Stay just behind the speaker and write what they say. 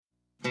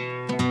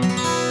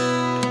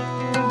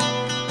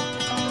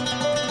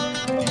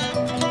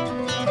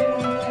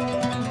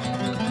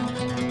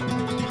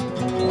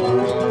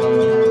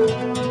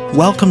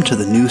Welcome to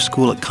the New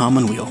School at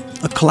Commonweal,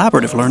 a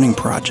collaborative learning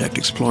project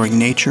exploring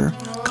nature,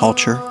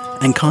 culture,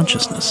 and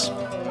consciousness.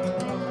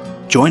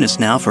 Join us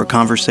now for a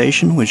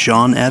conversation with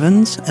Jean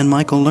Evans and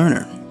Michael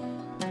Lerner.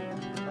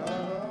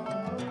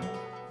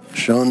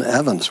 Jean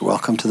Evans,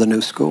 welcome to the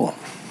New School.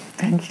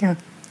 Thank you.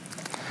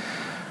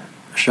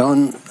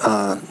 Jean,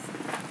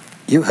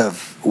 you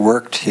have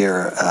worked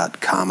here at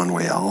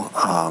Commonweal.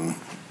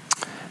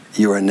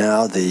 You are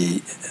now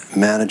the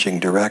managing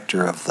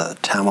director of the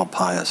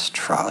Tamalpais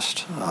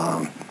Trust,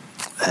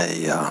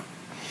 a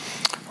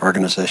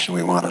organization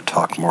we want to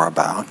talk more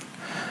about.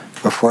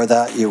 Before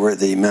that, you were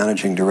the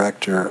managing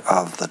director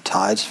of the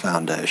Tides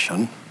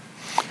Foundation,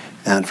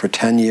 and for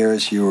 10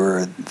 years you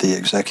were the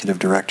executive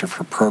director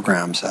for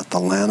programs at the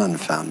Lannan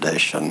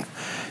Foundation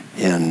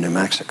in New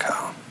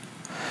Mexico.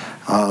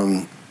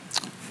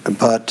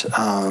 But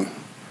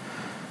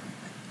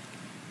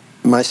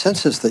my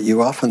sense is that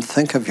you often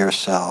think of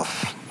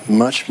yourself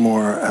much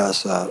more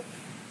as a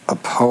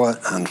poet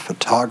and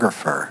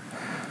photographer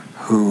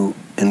who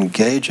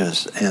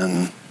engages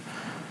in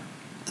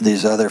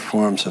these other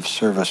forms of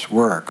service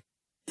work.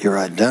 Your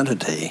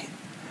identity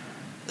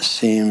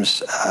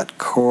seems at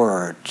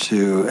core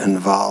to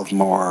involve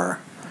more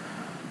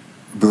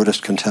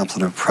Buddhist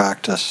contemplative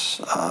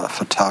practice,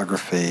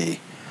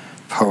 photography,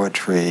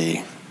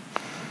 poetry,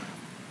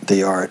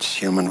 the arts,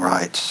 human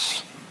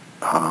rights,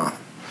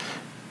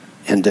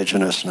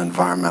 indigenous and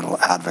environmental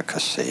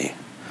advocacy.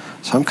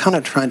 So I'm kind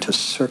of trying to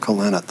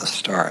circle in at the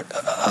start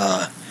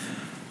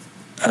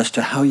as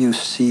to how you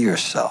see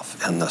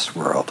yourself in this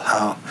world.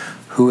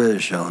 Who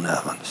is Jean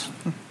Evans?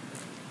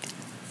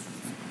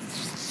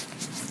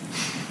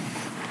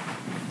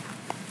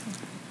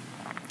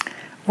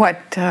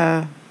 What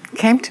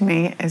came to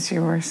me as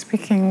you were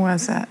speaking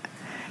was an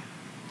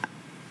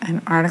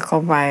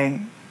article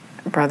by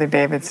Brother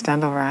David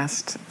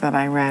Steindl-Rast that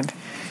I read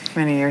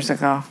many years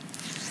ago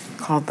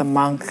called "The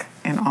Monk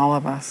in All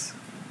of Us."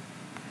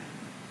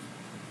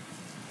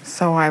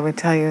 So I would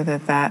tell you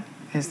that that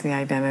is the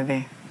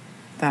identity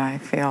that I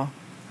feel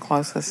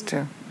closest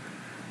to.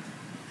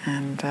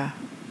 And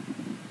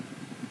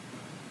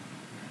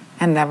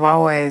I've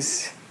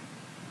always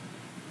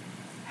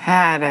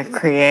had a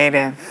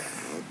creative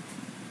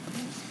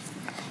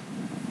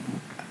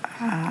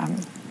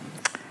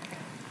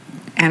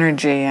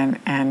energy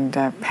and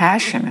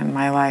passion in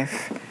my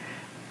life,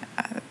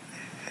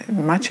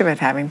 much of it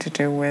having to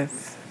do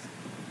with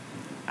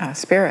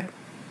spirit.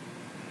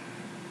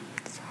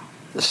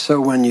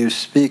 So when you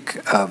speak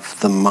of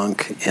the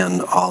monk in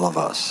all of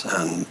us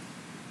and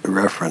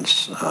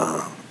reference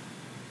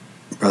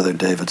Brother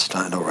David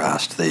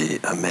Steindl-Rast, the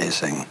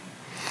amazing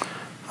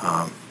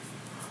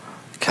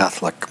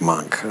Catholic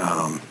monk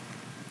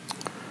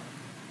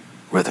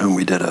with whom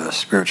we did a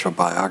spiritual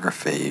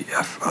biography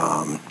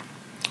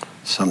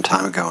some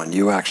time ago, and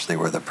you actually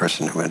were the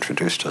person who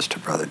introduced us to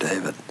Brother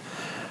David.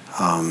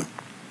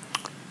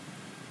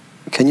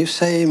 Can you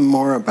say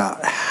more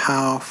about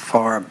how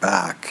far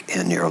back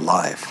in your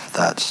life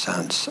that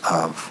sense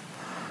of,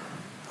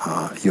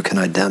 you can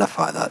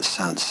identify that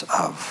sense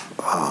of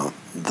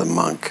the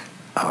monk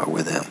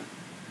within?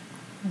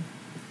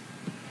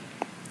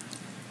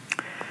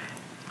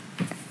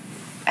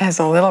 As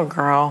a little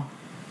girl,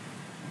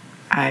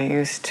 I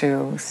used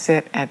to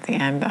sit at the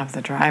end of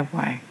the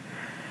driveway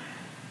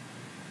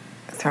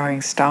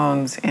throwing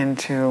stones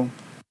into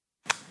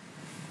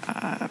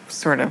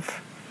sort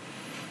of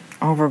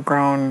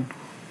overgrown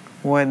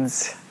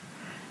woods,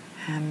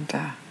 and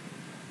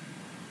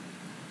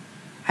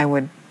I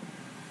would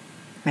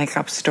make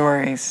up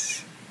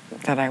stories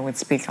that I would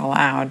speak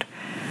aloud.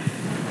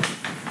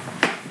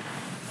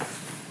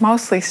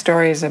 Mostly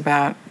stories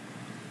about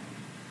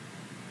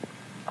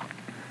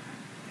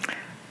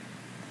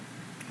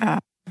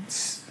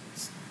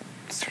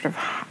sort of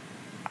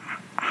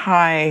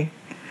high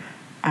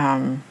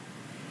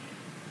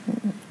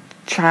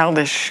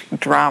childish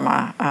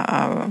drama,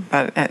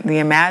 but the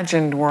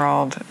imagined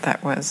world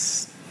that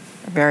was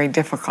very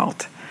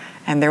difficult,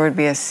 and there would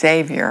be a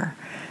savior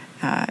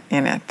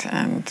in it,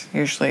 and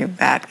usually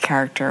that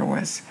character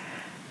was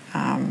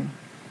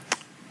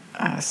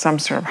some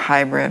sort of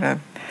hybrid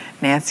of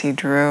Nancy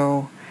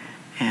Drew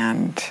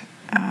and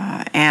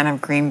Anne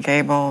of Green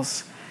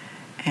Gables,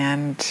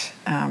 and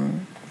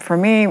for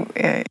me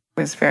it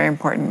was very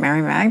important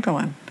Mary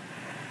Magdalene,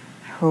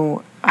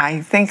 who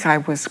I think I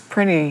was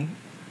pretty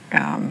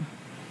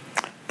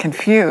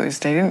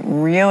confused. I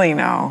didn't really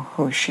know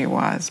who she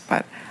was,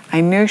 but I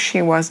knew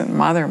she wasn't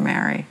Mother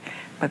Mary,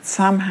 but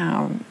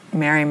somehow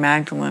Mary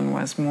Magdalene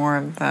was more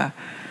of the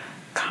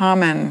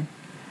common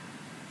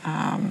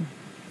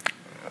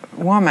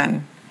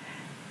woman,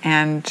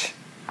 and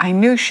I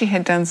knew she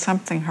had done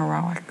something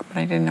heroic, but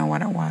I didn't know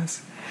what it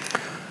was.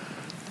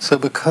 So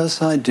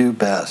because I do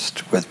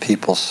best with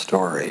people's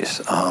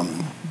stories,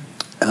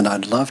 and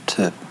I'd love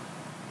to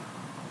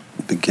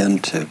begin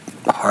to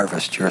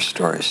harvest your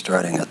story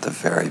starting at the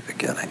very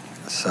beginning.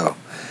 So,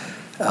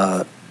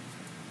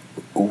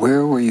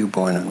 where were you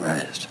born and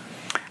raised?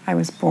 I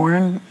was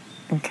born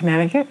in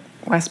Connecticut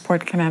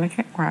Westport,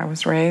 Connecticut, where I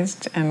was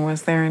raised, and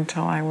was there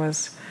until I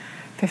was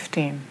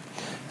 15.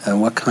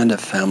 And what kind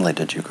of family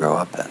did you grow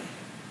up in?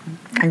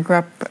 I grew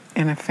up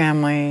in a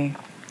family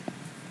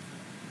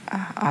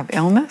of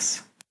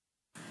illness,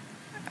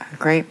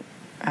 great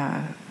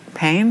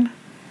pain,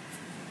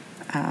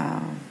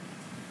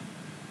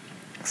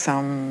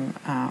 some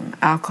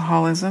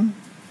alcoholism,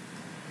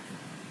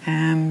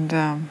 and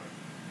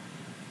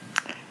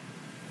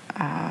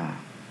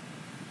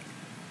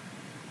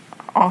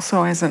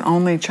also as an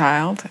only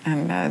child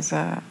and as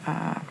a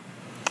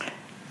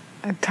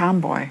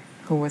tomboy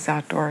who was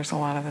outdoors a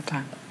lot of the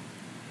time.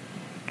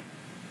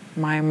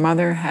 My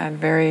mother had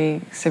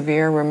very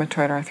severe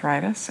rheumatoid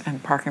arthritis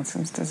and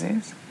Parkinson's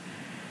disease.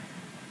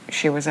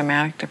 She was a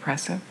manic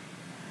depressive.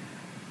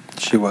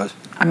 She was?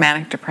 A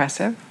manic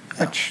depressive,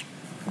 Yeah. which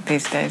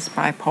these days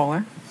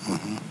bipolar.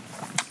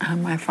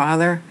 Mm-hmm. My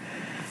father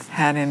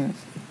had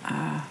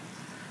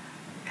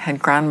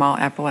grand mal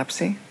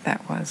epilepsy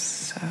that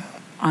was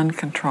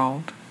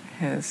uncontrolled.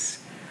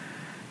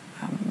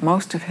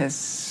 Most of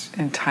his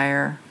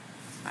entire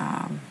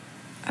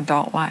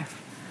adult life.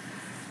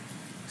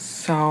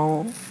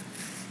 So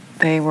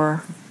they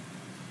were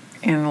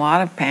in a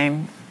lot of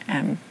pain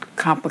and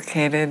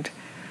complicated,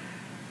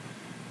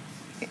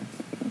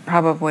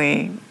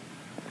 probably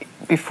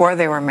before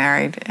they were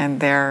married,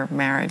 and their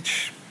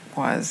marriage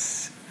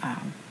was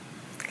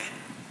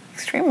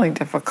extremely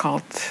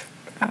difficult,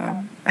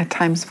 at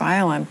times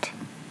violent,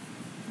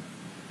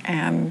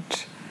 and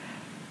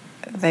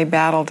they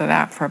battled it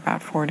out for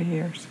about 40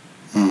 years.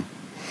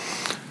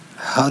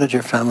 How did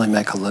your family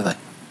make a living?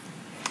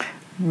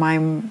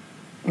 My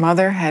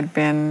mother had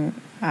been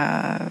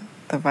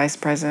the vice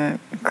president,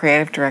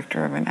 creative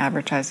director of an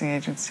advertising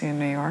agency in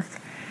New York,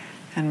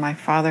 and my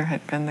father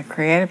had been the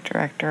creative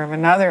director of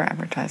another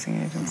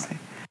advertising agency.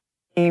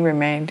 He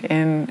remained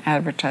in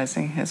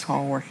advertising his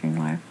whole working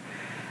life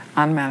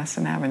on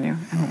Madison Avenue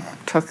and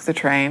took the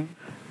train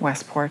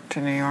Westport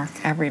to New York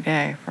every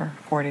day for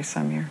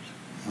 40-some years.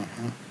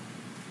 Mm-hmm.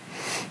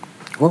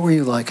 What were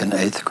you like in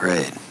 8th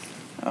grade?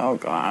 Oh,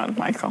 God,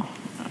 Michael.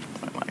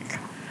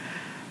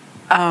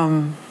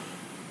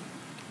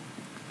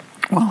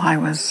 Well, I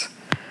was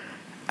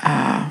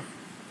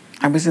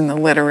in the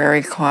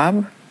literary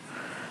club.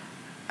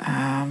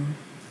 I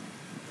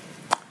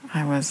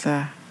was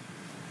a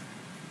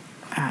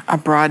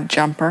broad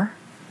jumper.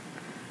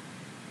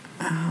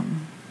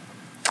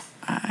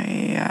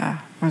 I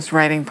was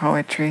writing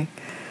poetry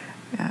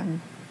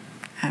and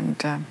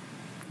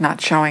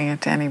not showing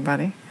it to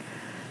anybody,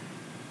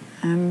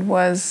 and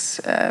was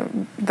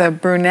the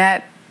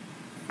brunette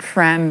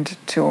friend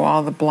to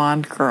all the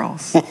blonde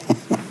girls.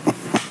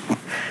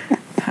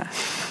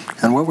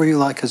 And what were you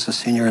like as a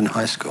senior in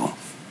high school?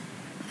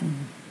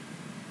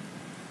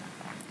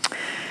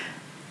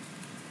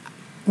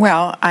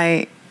 Well,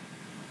 I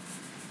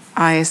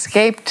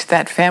escaped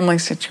that family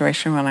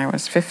situation when I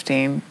was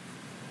 15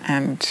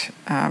 and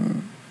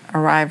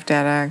arrived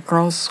at a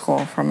girls'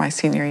 school for my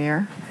senior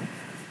year.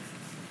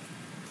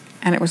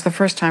 And it was the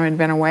first time I'd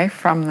been away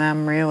from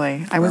them,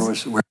 really.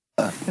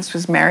 This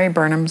was Mary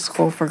Burnham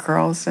School for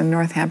Girls in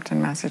Northampton,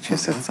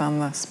 Massachusetts, on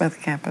the Smith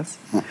campus.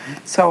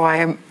 So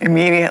I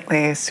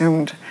immediately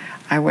assumed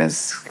I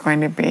was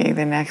going to be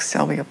the next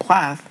Sylvia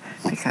Plath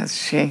because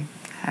she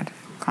had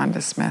gone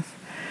to Smith.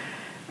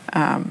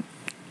 And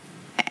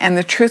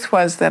the truth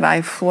was that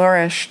I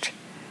flourished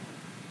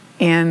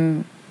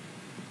in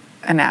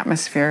an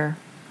atmosphere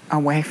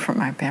away from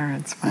my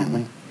parents,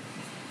 finally.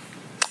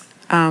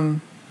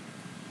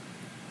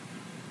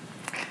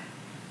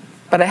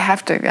 But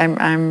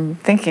I'm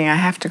thinking I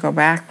have to go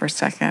back for a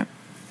second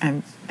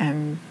and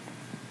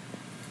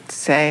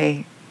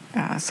say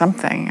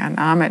something, an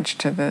homage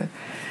to the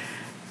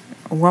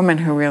woman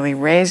who really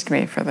raised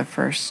me for the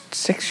first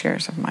 6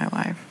 years of my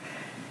life.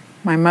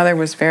 My mother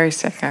was very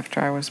sick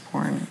after I was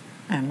born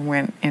and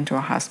went into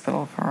a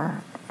hospital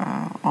for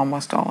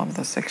almost all of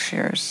the 6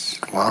 years.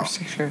 Wow.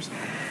 6 years.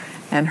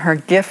 And her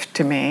gift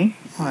to me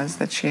was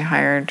that she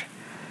hired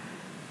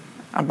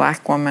a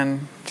black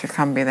woman to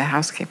come be the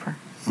housekeeper.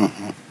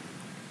 Mm-hmm.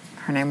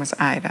 Her name was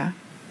Ida.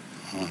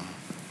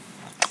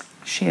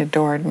 She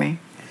adored me.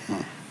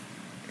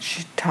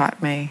 She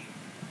taught me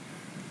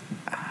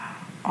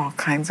all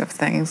kinds of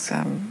things,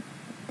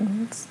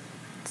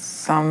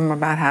 some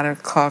about how to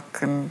cook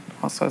and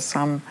also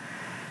some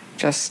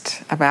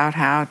just about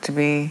how to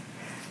be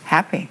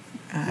happy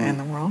in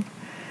the world.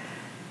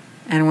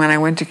 And when I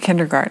went to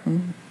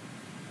kindergarten,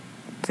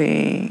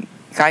 the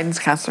guidance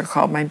counselor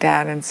called my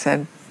dad and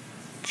said,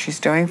 "She's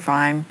doing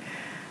fine.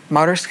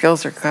 Motor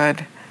skills are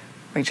good.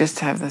 We just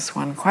have this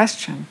one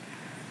question.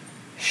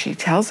 She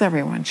tells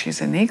everyone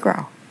she's a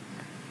Negro.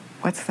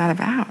 What's that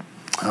about?"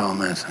 Oh,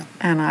 amazing.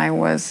 And I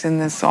was in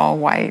this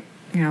all-white,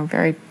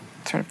 very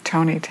sort of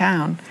Tony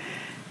town.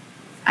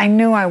 I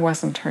knew I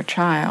wasn't her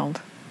child,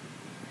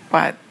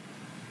 but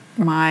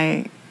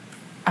my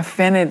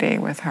affinity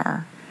with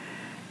her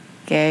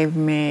gave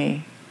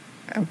me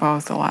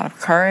both a lot of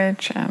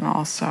courage and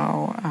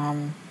also,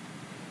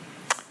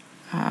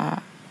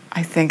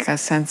 I think, a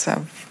sense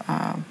of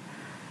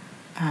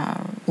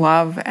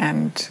love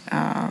and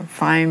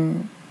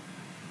fine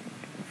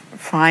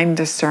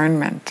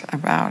discernment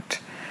about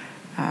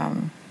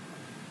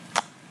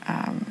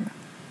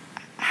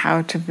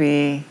how to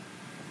be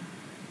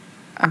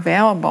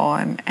available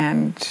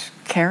and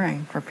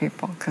caring for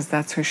people, because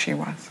that's who she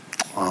was.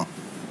 Wow.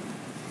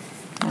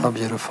 How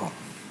beautiful.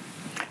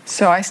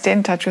 So I stayed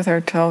in touch with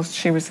her till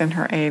she was in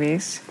her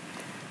 80s.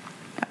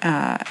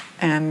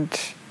 And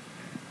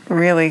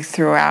really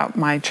throughout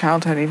my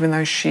childhood, even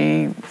though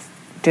she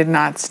did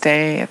not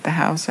stay at the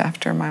house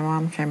after my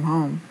mom came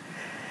home,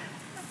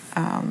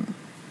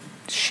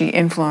 she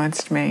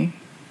influenced me.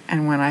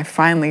 And when I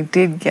finally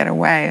did get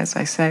away, as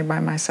I say, by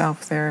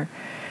myself there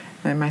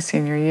in my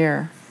senior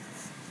year,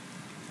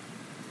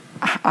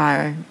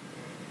 I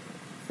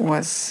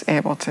was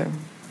able to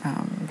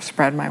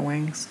spread my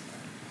wings,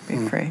 be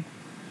free.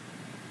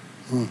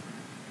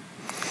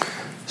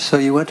 So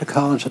you went to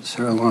college at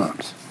Sarah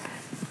Lawrence?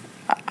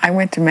 I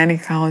went to many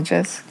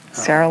colleges.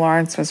 Sarah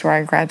Lawrence was where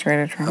I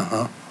graduated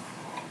from.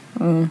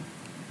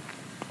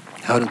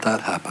 How did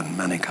that happen,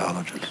 many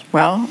colleges?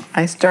 Well,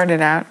 I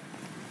started out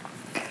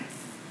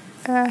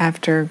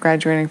after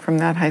graduating from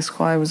that high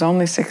school. I was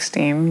only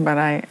 16, but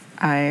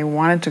I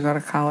wanted to go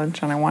to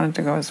college, and I wanted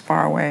to go as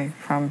far away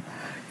from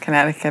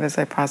Connecticut as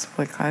I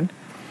possibly could.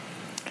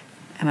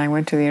 And I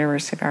went to the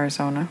University of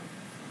Arizona,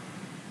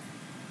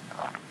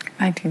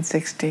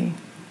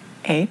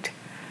 1968.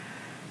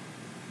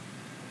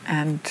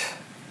 And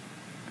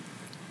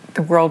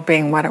the world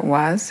being what it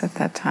was at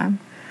that time,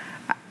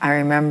 I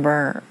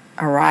remember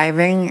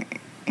arriving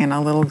in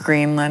a little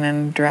green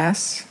linen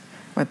dress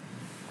with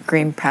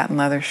green patent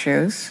leather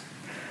shoes.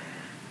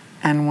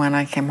 And when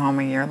I came home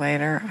a year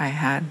later, I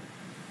had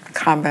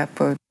combat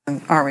boots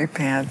and army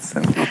pants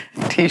and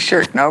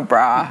t-shirt, no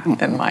bra,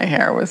 and my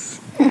hair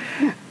was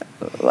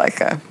like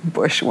a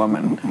bush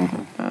woman.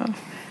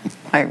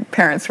 My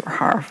parents were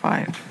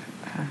horrified.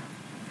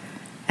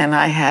 And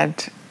I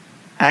had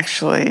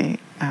actually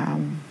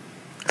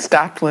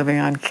stopped living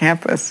on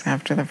campus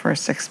after the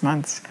first 6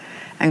 months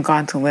and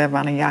gone to live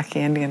on a Yaqui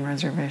Indian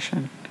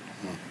reservation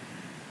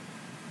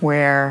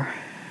where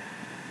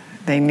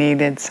they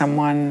needed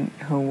someone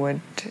who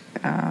would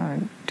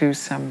do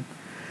some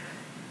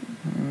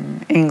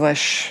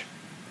English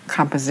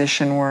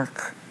composition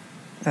work.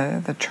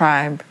 The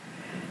tribe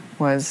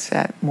was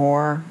at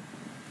war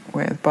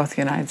with both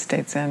the United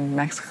States and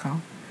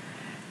Mexico,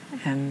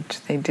 and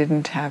they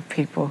didn't have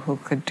people who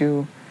could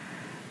do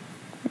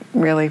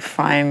really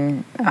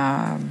fine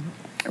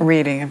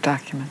reading of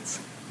documents.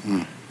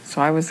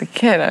 So I was a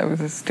kid, I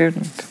was a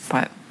student,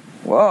 but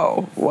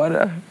whoa,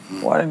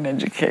 what an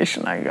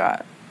education I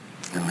got.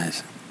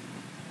 Amazing.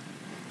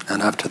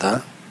 And after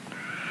that?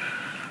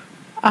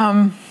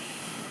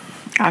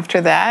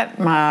 After that,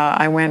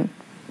 I went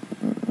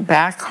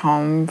back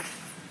home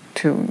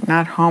to,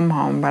 not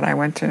home, but I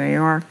went to New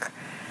York.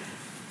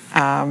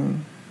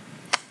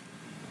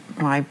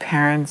 My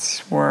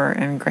parents were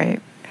in great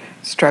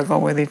struggle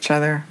with each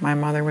other. My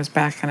mother was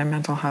back in a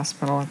mental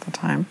hospital at the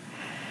time.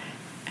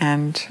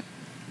 And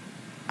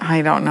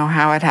I don't know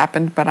how it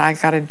happened, but I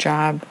got a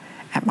job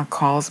at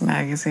McCall's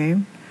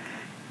magazine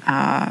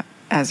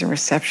as a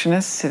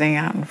receptionist, sitting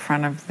out in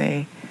front of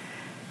the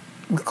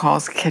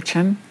McCall's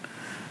kitchen,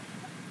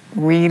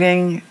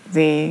 reading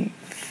the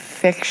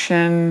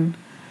fiction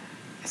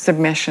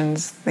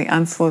submissions, the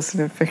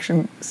unsolicited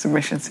fiction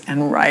submissions,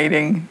 and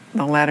writing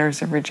the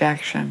letters of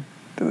rejection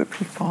to the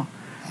people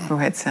who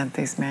had sent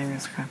these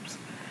manuscripts.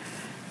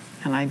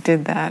 And I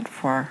did that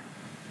for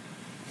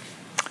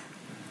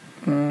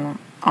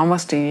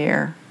almost a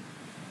year.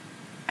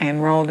 I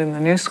enrolled in the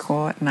new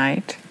school at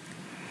night,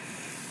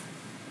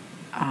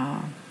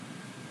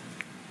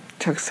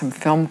 took some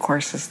film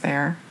courses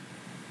there,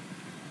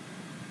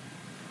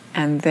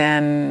 and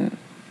then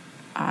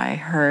I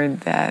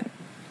heard that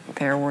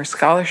there were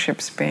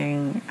scholarships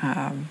being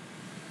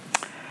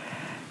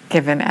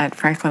given at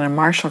Franklin and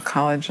Marshall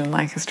College in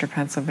Lancaster,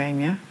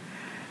 Pennsylvania,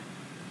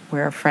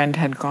 where a friend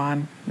had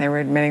gone. They were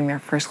admitting their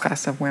first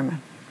class of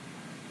women.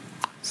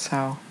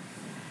 So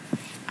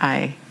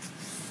I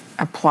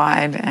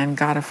applied and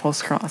got a full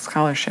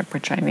scholarship,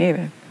 which I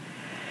needed.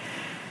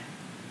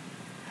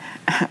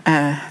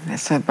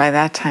 So by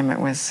that time it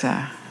was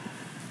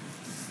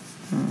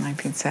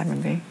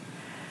 1970,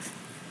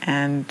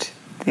 and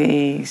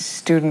the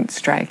student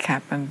strike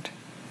happened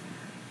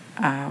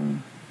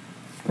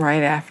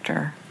right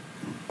after.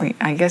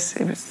 I guess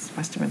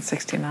must have been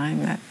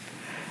 69 that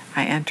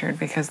I entered,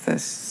 because the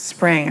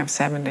spring of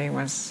 70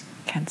 was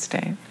Kent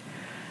State,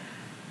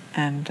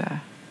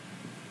 and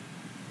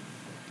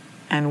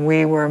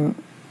we were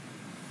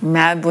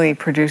madly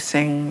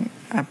producing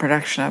a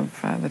production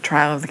of The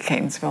Trial of the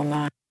Catonsville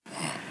Nine,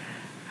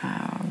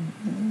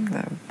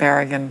 the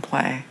Berrigan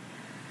play.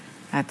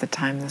 At the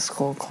time, the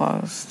school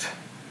closed,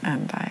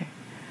 and I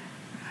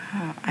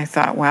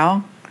thought,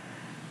 well,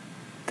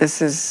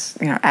 this is,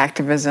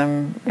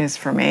 activism is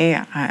for me.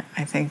 I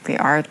think the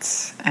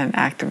arts and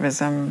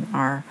activism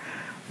are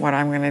what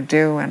I'm going to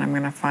do, and I'm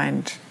going to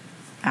find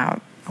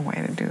out a way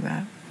to do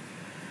that.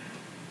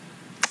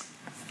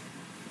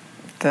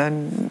 the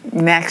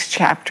next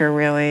chapter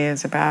really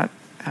is about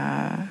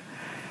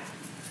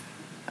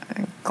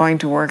going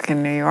to work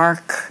in New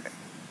York.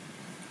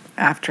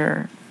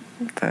 After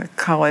the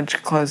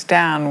college closed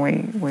down,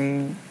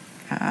 we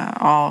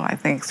all, I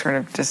think, sort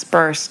of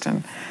dispersed,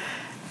 and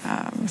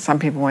some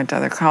people went to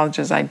other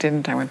colleges. I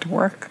didn't. I went to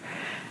work.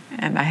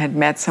 And I had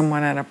met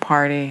someone at a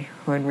party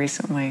who had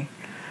recently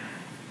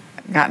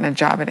gotten a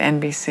job at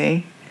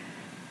NBC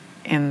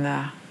in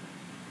the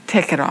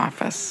ticket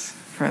office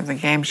for the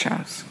game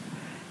shows.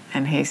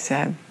 And he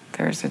said,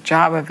 there's a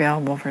job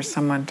available for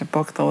someone to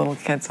book the little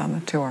kids on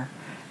the tour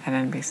at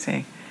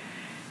NBC.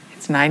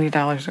 It's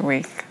 $90 a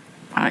week.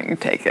 Why don't you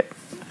take it?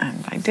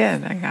 And I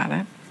did. I got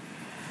it.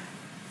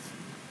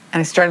 And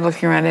I started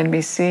looking around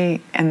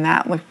NBC, and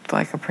that looked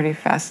like a pretty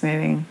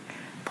fascinating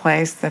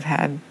place that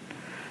had,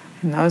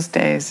 in those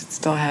days, it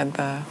still had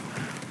the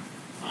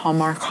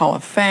Hallmark Hall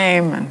of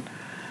Fame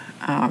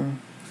and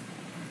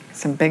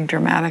some big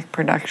dramatic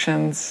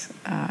productions.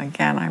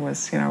 Again, I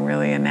was,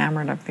 really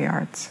enamored of the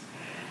arts.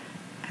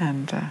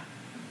 And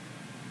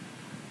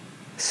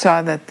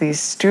saw that these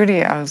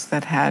studios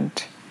that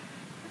had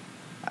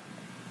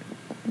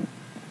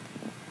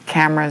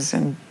cameras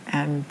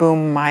and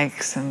boom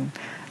mics and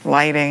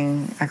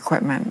lighting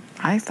equipment,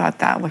 I thought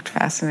that looked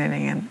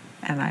fascinating,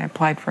 and I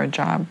applied for a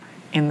job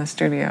in the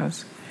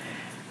studios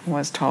and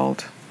was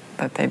told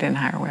that they didn't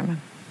hire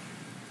women.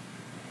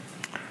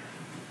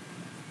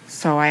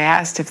 So I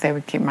asked if they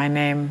would keep my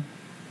name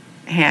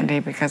handy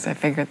because I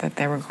figured that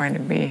they were going to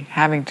be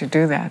having to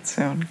do that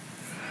soon.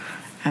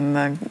 And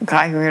the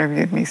guy who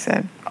interviewed me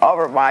said,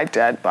 over my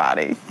dead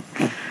body.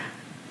 I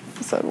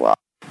said, well,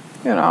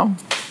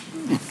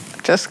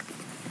 just,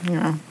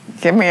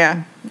 give me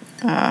a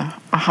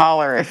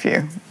holler if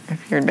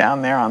you're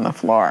down there on the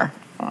floor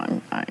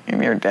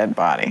in your dead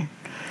body.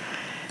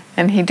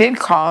 And he did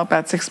call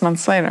about 6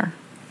 months later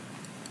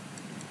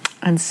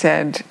and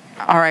said,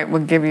 all right,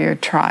 we'll give you a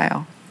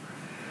trial.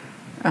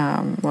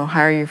 We'll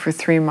hire you for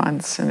 3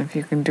 months, and if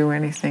you can do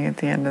anything at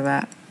the end of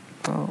that,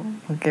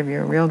 we'll give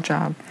you a real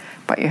job.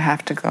 But you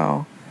have to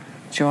go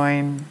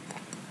join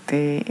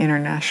the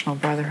International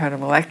Brotherhood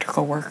of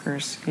Electrical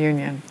Workers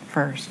Union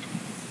first.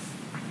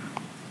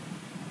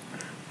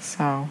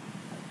 So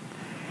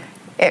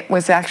it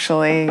was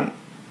actually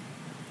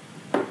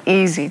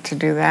easy to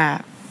do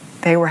that.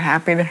 They were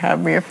happy to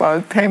have me if I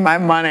would pay my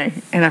money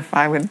and if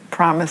I would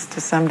promise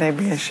to someday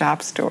be a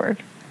shop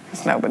steward,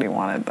 because nobody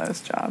wanted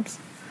those jobs.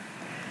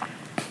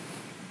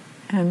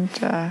 And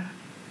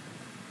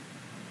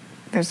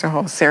there's a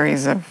whole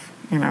series of,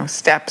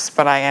 steps,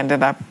 but I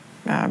ended up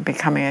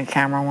becoming a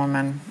camera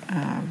woman,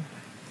 and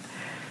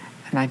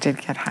I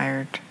did get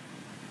hired.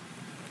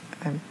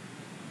 I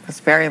was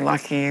very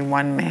lucky.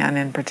 One man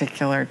in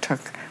particular took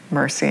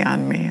mercy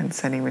on me and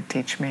said he would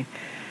teach me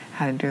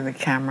how to do the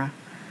camera.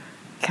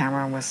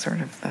 Camera was sort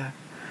of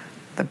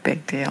the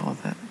big deal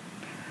that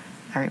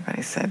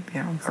everybody said,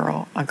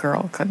 a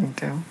girl couldn't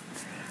do.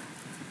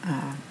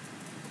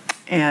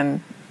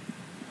 And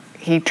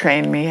he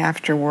trained me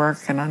after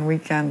work and on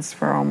weekends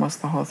for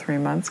almost the whole 3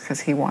 months because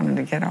he wanted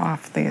to get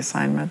off the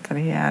assignment that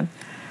he had.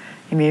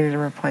 He needed a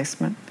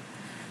replacement.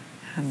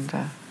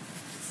 And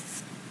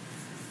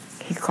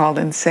he called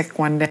in sick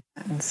one day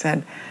and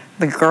said,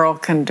 the girl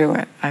can do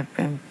it. I've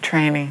been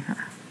training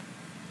her.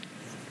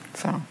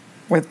 So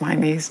with my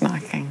knees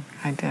knocking,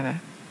 I did it.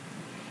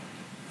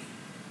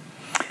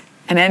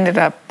 And ended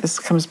up, this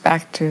comes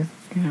back to,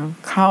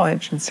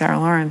 college in Sarah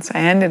Lawrence.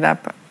 I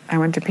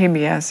went to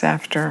PBS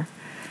after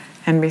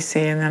NBC,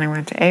 and then I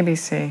went to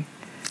ABC.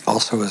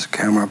 Also as a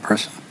camera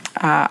person?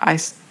 I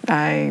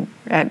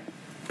at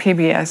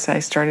PBS, I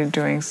started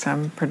doing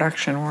some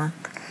production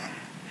work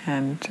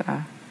and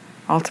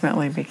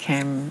ultimately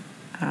became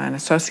an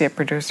associate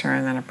producer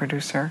and then a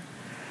producer.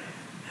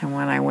 And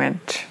when I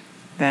went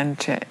then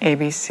to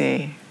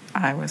ABC,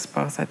 I was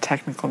both a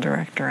technical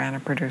director and a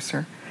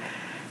producer.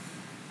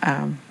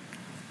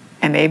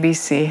 And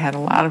ABC had a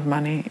lot of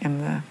money in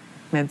the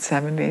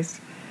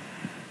mid-'70s,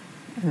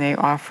 and they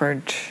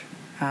offered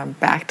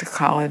back to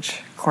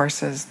college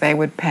courses. They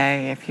would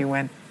pay if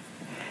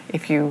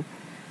you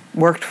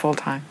worked full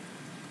time.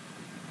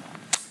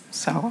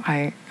 So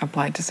I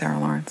applied to Sarah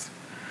Lawrence.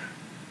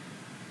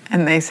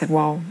 And they said,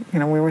 well, we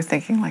were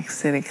thinking like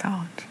City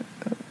College.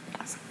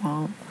 I said,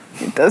 well,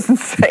 it doesn't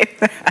say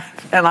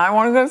that. And I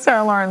want to go to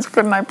Sarah Lawrence.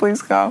 Couldn't I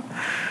please go?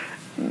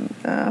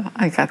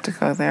 I got to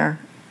go there.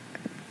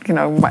 It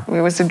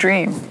was a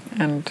dream,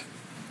 and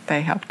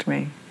they helped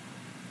me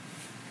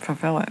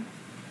fulfill it.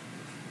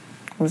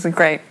 It was a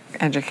great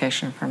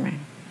education for me.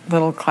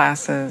 Little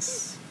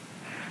classes.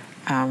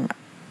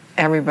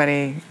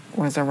 Everybody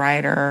was a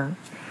writer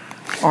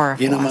or a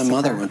philosopher. My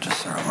mother went to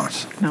Sarah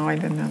Lawrence. No, I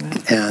didn't know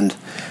that. And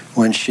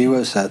when she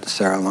was at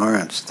Sarah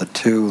Lawrence, the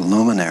two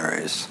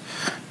luminaries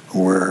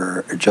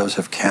were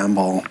Joseph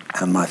Campbell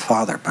and my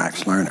father,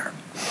 Max Lerner.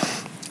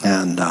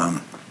 And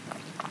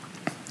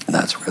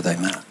that's where they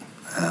met.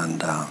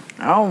 And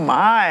oh,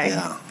 my.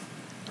 Yeah.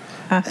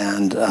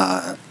 And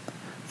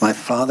my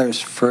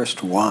father's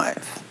first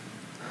wife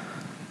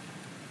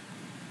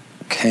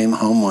came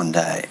home one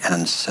day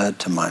and said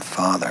to my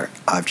father,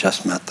 "I've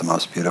just met the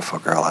most beautiful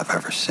girl I've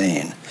ever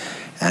seen."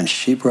 And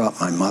she brought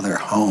my mother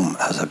home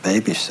as a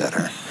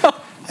babysitter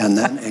and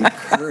then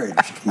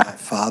encouraged my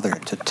father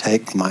to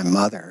take my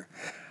mother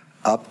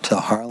up to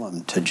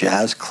Harlem to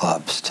jazz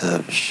clubs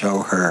to show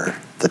her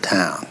the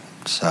town.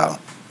 So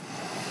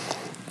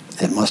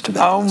it must have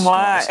been. Oh,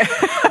 my.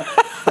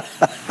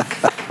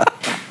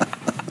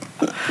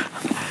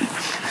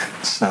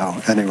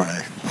 So anyway,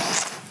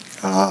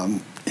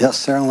 yes,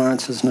 Sarah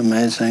Lawrence is an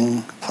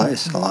amazing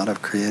place. A lot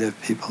of creative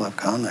people have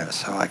gone there,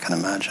 so I can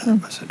imagine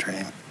it was a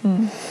dream.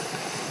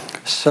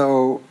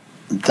 So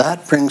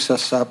that brings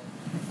us up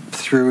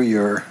through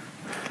your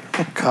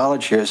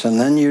college years, and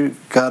then you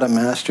got a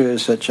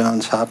master's at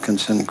Johns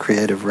Hopkins in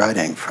creative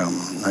writing from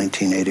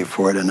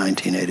 1984 to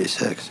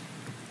 1986.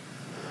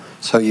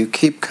 So you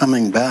keep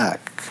coming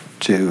back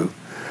to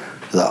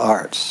the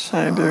arts.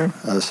 I do.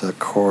 As a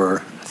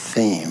core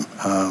theme.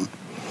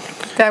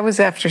 That was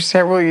after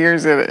several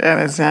years at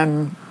a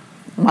Zen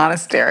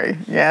monastery,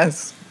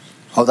 yes.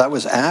 Oh, that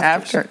was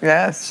after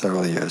Yes.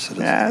 several years at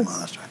a Yes. Zen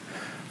monastery.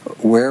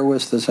 Where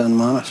was the Zen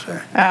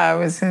monastery? I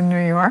was in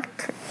New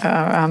York,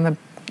 on the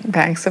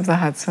banks of the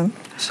Hudson.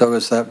 So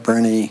is that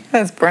Bernie?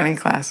 That's Bernie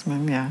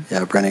Glassman, yeah.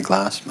 Yeah, Bernie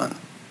Glassman.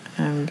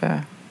 And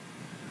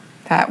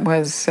that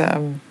was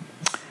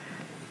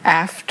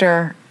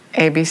after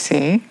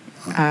ABC.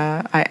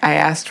 I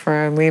asked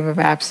for a leave of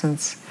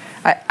absence.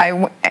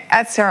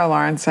 At Sarah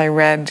Lawrence, I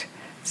read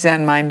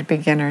Zen Mind,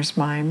 Beginner's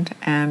Mind,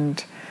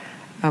 and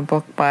a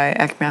book by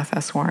Eknath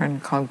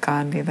Easwaran called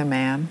Gandhi the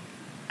Man,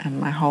 and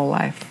my whole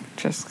life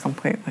just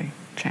completely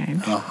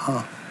changed.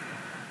 Uh-huh.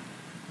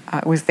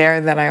 It was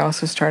there that I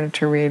also started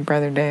to read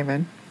Brother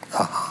David.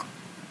 Uh-huh.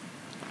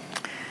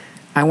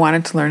 I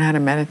wanted to learn how to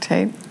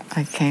meditate.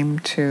 I came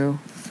to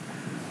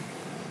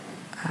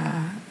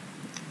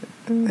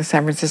the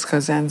San Francisco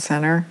Zen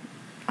Center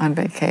on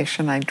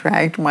vacation. I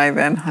dragged my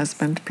then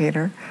husband,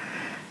 Peter,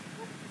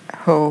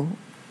 who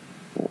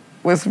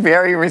was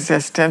very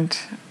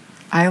resistant.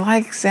 "I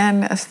like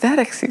Zen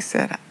aesthetics," he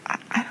said.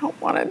 I don't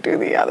want to do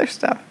the other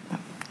stuff.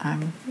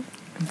 I'm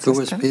Who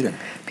was insistent. Peter?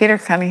 Peter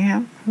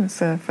Cunningham,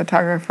 who's a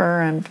photographer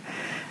and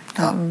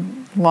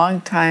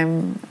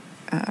longtime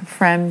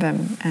friend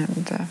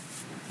and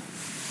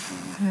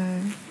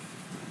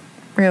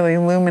really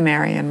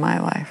luminary in my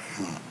life.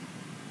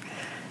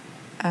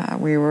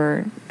 We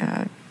were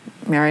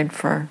married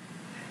for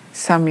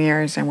some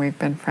years, and we've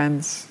been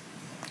friends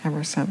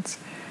ever since.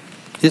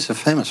 He's a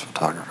famous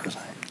photographer,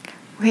 isn't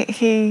he?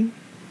 He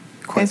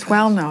Quite is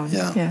well known,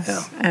 Yeah, yes,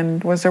 yeah.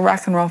 and was a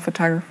rock and roll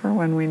photographer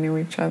when we knew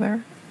each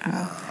other,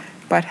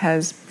 but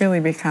has really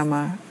become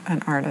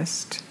an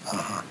artist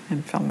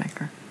and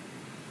filmmaker.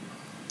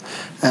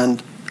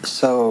 And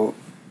so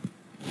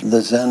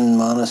the Zen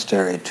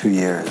monastery, 2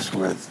 years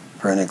with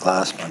Bernie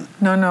Glassman.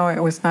 No,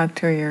 it was not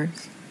 2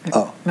 years.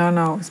 Oh. No,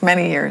 it was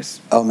many years.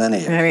 Oh, many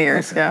years. Many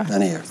years, Okay. yeah.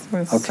 Many years. It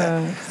was,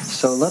 Okay.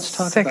 So let's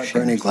talk 6 about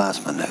Bernie years.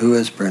 Glassman. Who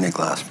is Bernie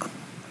Glassman?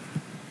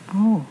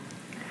 Oh.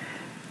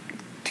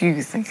 Do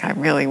you think I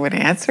really would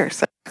answer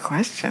such a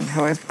question?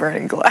 Who is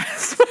Bernie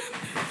Glassman?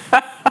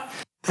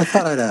 I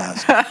thought I'd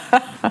ask.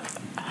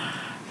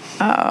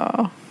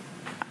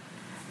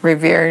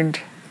 Revered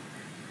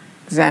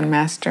Zen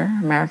master,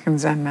 American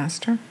Zen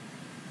master.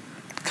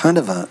 Kind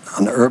of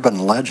an urban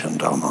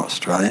legend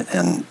almost, right,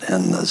 in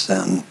the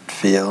Zen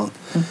field.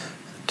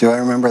 Do I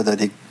remember that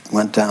he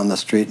went down the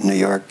street in New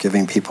York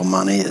giving people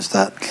money? Is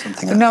that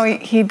something? No,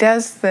 he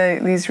does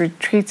these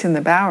retreats in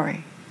the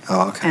Bowery.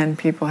 Oh, okay. And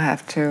people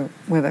have to,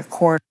 with a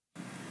quarter,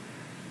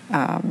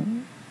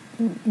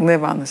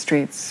 live on the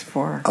streets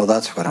for Oh,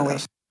 that's what a it week.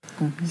 is.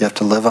 You have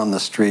to live on the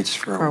streets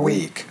for a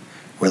week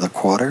with a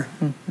quarter?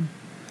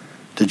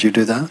 Did you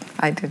do that?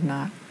 I did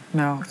not.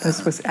 No,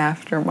 this was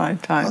after my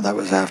time. Oh, that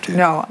was after you.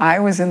 No, I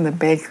was in the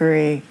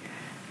bakery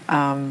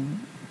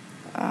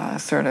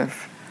sort of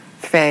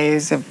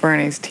phase of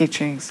Bernie's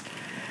teachings,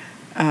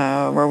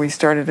 where we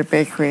started a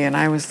bakery, and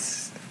I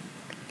was,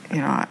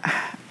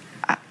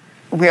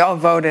 we all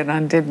voted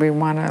on did we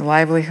want a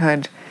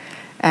livelihood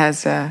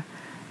as a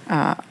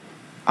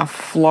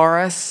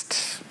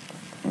florist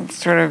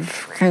sort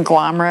of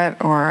conglomerate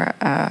or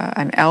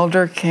an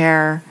elder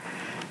care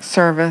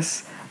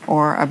service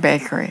or a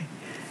bakery.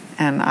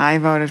 And I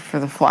voted for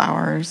the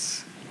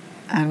flowers,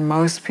 and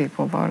most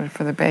people voted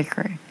for the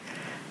bakery.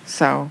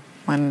 So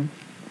when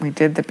we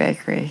did the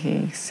bakery,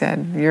 he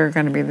said, "You're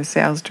going to be the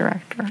sales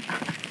director."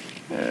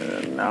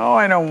 No,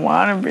 I don't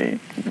want to be.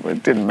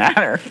 It didn't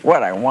matter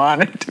what I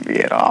wanted to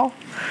be at all.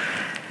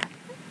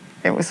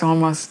 It was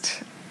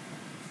almost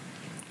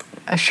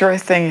a sure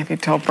thing if you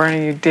told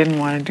Bernie you didn't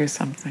want to do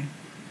something.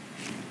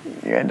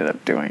 You ended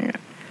up doing it.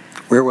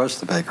 Where was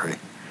the bakery?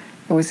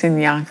 It was in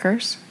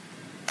Yonkers,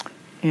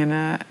 in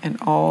an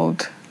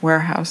old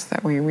warehouse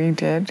that we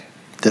redid.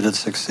 Did it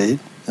succeed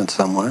in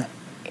some way?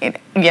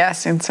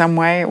 Yes, in some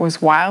way. It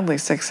was wildly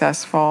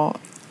successful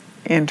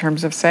in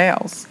terms of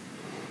sales.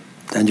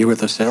 And you were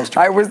the sales director?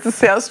 I was the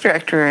sales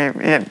director.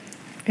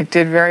 It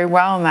did very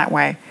well in that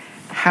way.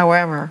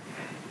 However,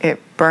 it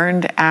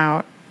burned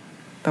out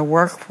the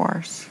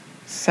workforce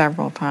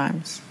several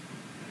times.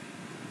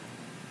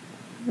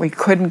 We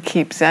couldn't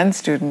keep Zen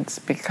students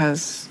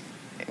because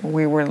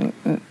we were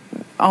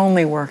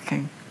only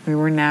working. We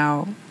were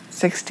now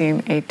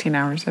 16, 18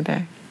 hours a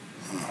day.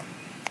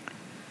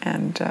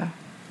 And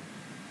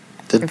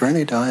did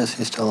Bernie die? Is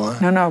he still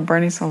alive? No,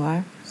 Bernie's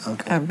alive.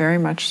 Okay. Very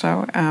much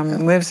so.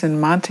 Lives in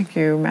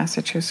Montague,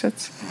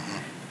 Massachusetts.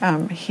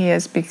 He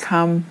has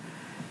become,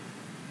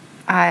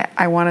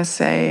 I want to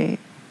say,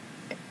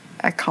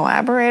 a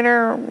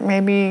collaborator,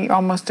 maybe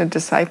almost a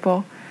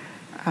disciple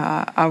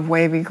of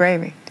Wavy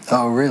Gravy.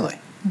 Oh, really?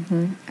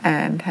 Mm-hmm.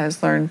 And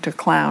has learned to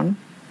clown.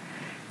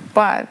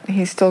 But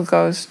he still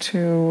goes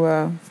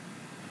to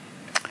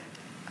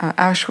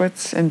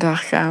Auschwitz and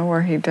Dachau,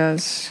 where he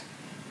does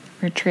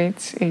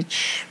retreats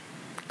each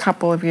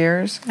couple of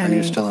years. And Are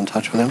you still in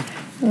touch with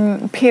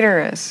him? Peter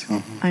is.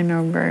 Mm-hmm. I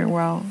know him very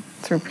well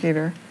through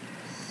Peter.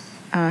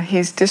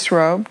 He's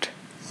disrobed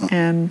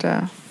and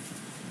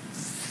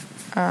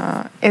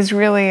is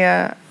really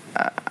a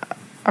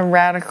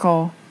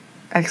radical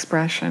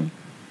expression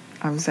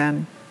of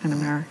Zen in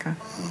America.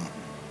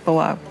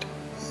 Beloved.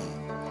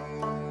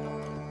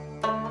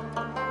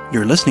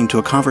 You're listening to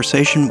a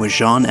conversation with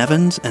John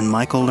Evans and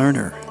Michael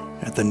Lerner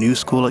at the New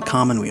School at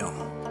Commonweal.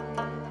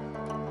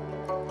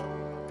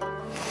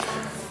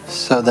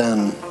 So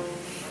then,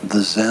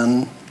 the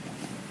Zen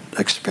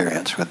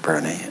experience with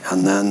Bernie,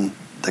 and then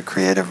the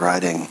creative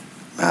writing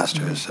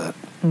masters.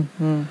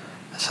 Mm-hmm.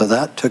 So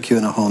that took you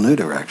in a whole new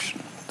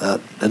direction.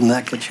 Didn't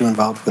that get you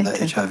involved with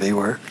the HIV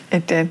work?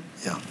 It did.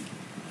 Yeah.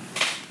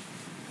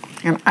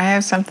 And I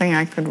have something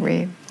I could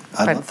read.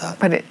 I love that.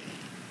 But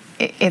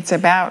it's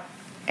about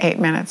 8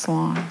 minutes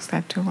long. Is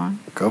that too long?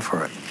 Go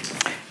for it.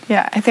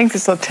 Yeah, I think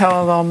this will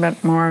tell a little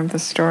bit more of the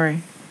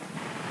story.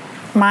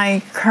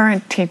 My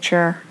current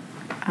teacher,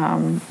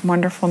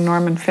 wonderful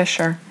Norman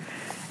Fisher,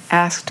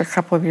 asked a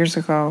couple of years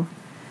ago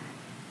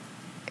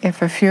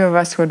if a few of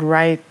us would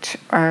write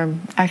or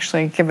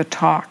actually give a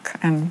talk.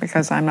 And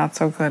because I'm not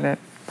so good at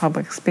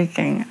public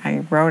speaking, I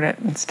wrote it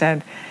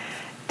instead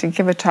to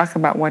give a talk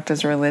about what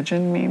does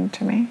religion mean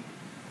to me.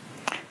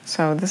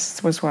 So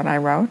this was what I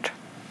wrote.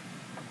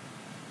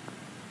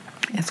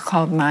 It's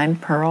called 9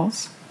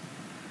 Pearls.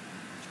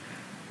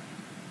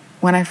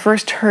 When I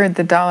first heard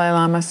the Dalai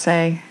Lama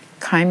say,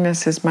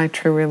 "Kindness is my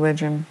true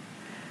religion,"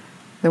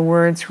 the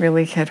words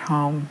really hit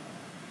home.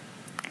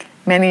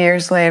 Many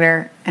years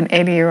later, an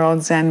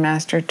 80-year-old Zen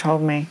master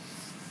told me,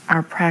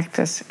 "Our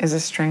practice is a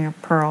string of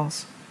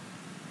pearls."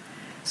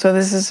 So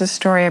this is a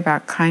story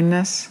about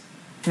kindness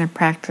and a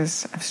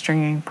practice of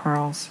stringing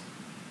pearls.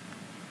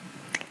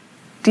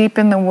 Deep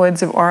in the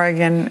woods of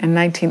Oregon in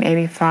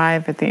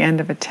 1985, at the end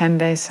of a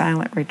 10-day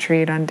silent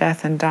retreat on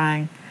death and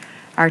dying,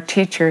 our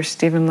teacher,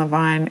 Stephen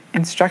Levine,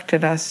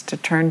 instructed us to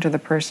turn to the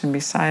person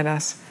beside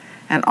us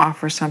and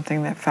offer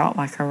something that felt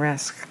like a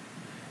risk.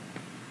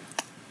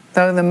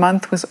 Though the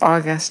month was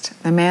August,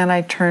 the man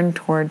I turned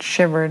toward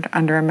shivered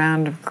under a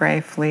mound of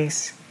gray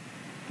fleece.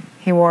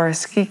 He wore a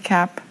ski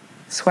cap,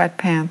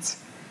 sweatpants,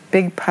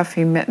 big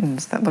puffy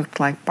mittens that looked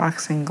like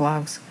boxing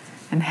gloves,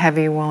 and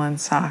heavy woolen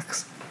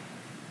socks.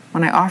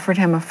 When I offered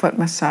him a foot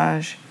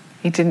massage,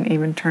 he didn't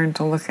even turn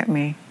to look at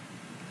me.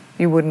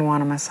 "You wouldn't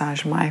want to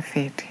massage my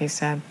feet," he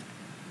said.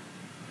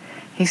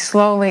 He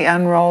slowly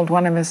unrolled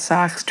one of his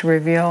socks to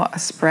reveal a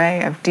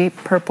spray of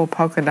deep purple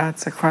polka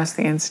dots across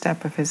the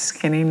instep of his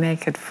skinny,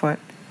 naked foot.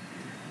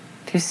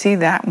 "Do you see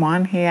that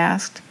one?" he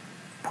asked,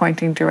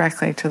 pointing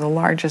directly to the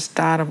largest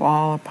dot of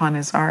all upon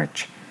his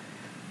arch.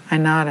 I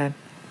nodded.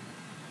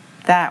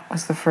 "That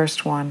was the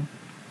first one.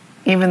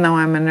 Even though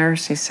I'm a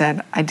nurse," he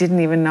said, "I didn't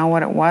even know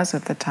what it was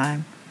at the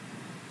time."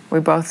 We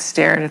both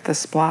stared at the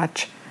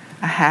splotch,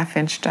 a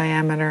half-inch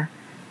diameter,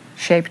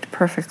 shaped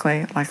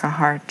perfectly like a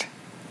heart.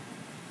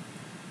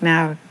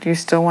 "Now, do you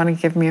still want to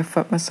give me a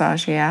foot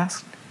massage?" he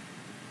asked.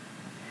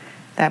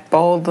 That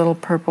bold little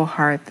purple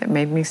heart that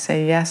made me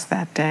say yes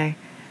that day,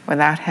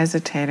 without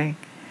hesitating,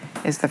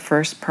 is the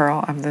first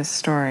pearl of this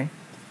story.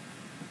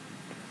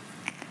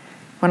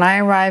 When I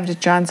arrived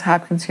at Johns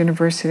Hopkins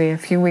University a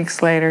few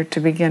weeks later to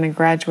begin a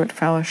graduate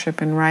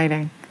fellowship in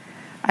writing,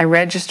 I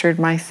registered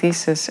my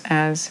thesis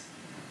as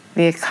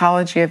 "The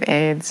Ecology of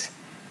AIDS,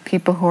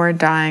 People Who Are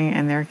Dying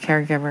and Their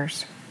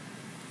Caregivers."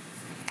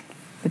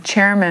 The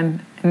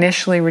chairman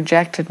initially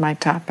rejected my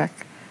topic,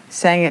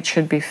 saying it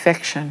should be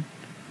fiction,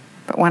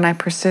 but when I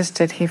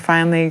persisted, he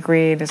finally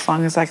agreed as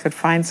long as I could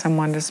find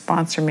someone to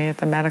sponsor me at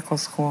the medical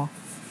school.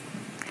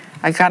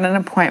 I got an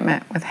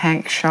appointment with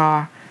Hank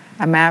Shaw,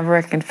 a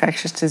maverick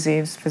infectious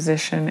disease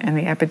physician in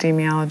the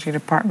epidemiology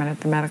department at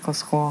the medical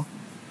school.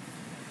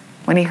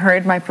 When he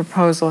heard my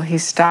proposal, he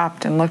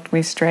stopped and looked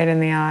me straight in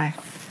the eye.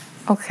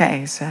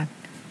 "Okay," he said,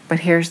 "but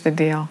here's the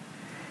deal.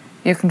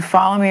 You can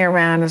follow me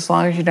around as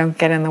long as you don't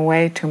get in the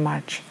way too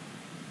much.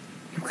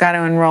 You've got to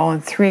enroll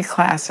in 3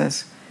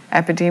 classes: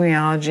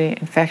 epidemiology,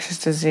 infectious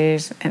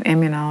disease, and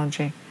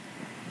immunology.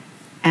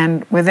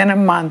 And within a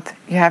month,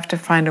 you have to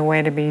find a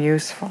way to be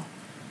useful.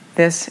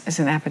 This is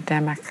an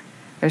epidemic.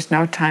 There's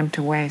no time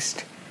to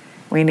waste.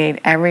 We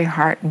need every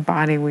heart and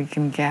body we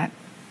can get.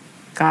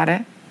 Got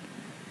it?"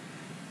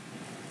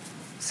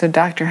 So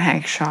Dr.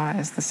 Hank Shaw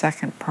is the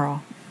second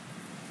Pearl.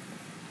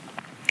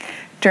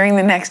 During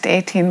the next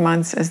 18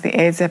 months, as the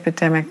AIDS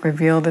epidemic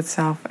revealed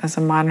itself as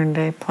a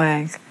modern-day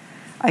plague,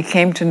 I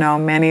came to know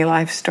many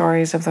life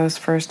stories of those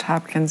first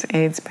Hopkins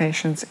AIDS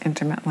patients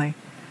intimately.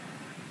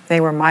 They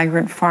were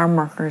migrant farm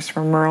workers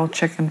from rural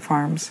chicken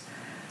farms,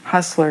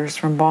 hustlers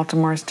from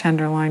Baltimore's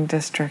Tenderloin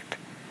District,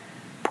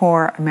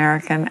 poor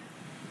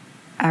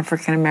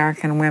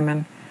African-American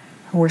women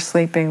who were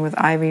sleeping with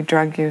IV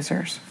drug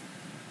users.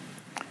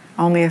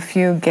 Only a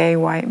few gay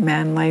white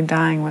men lay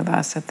dying with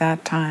us at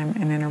that time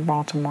in inner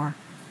Baltimore.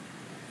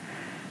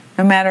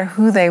 No matter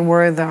who they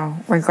were, though,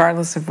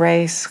 regardless of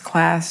race,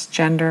 class,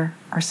 gender,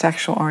 or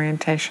sexual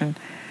orientation,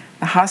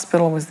 the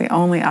hospital was the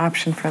only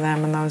option for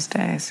them in those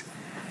days.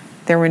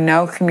 There were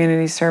no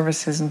community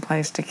services in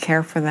place to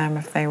care for them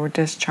if they were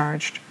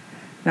discharged.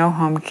 No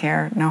home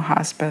care, no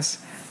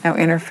hospice, no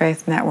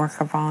interfaith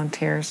network of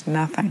volunteers,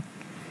 nothing.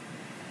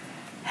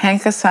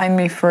 Hank assigned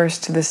me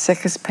first to the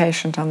sickest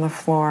patient on the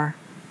floor,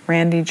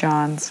 Randy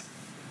Johns.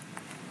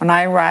 When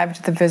I arrived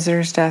at the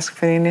visitor's desk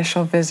for the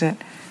initial visit,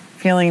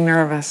 feeling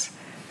nervous,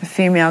 the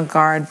female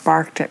guard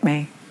barked at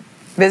me.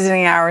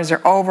 "Visiting hours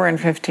are over in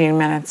 15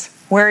 minutes.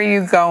 Where are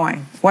you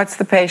going? What's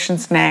the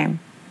patient's name?"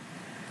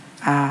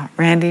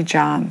 Randy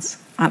Johns,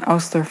 on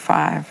Osler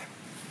 5.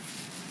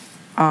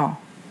 "Oh,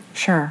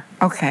 sure,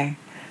 okay.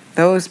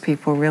 Those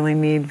people really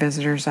need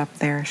visitors up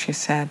there," she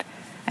said,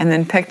 and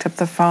then picked up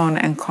the phone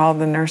and called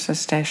the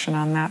nurses' station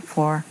on that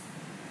floor.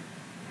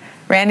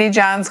 "Randy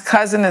Johns'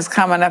 cousin is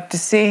coming up to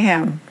see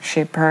him,"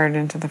 she purred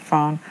into the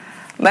phone.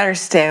 "Let her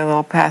stay a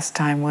little past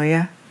time, will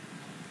you?"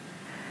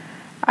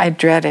 I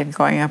dreaded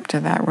going up to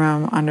that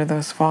room under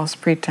those false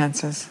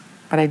pretenses,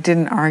 but I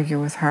didn't argue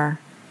with her.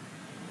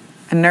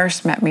 A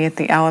nurse met me at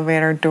the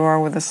elevator door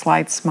with a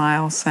slight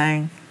smile,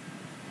 saying,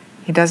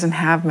 "He doesn't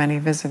have many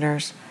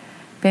visitors.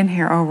 Been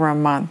here over a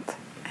month,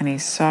 and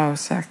he's so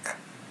sick."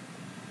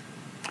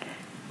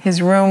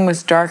 His room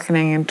was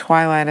darkening in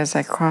twilight as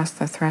I crossed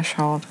the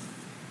threshold.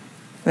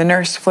 The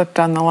nurse flipped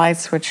on the light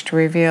switch to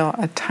reveal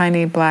a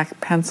tiny black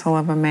pencil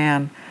of a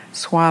man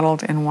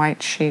swaddled in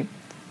white sheet.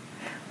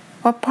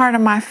 "What part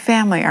of my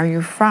family are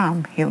you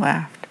from?" he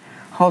laughed,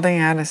 holding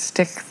out a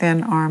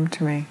stick-thin arm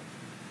to me.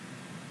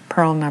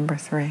 Pearl number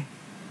 3.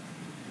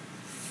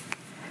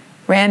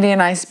 Randy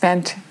and I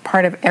spent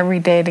part of every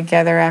day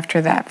together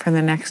after that for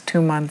the next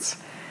 2 months.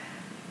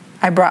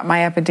 I brought my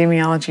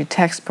epidemiology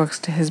textbooks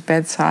to his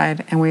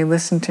bedside, and we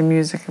listened to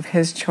music of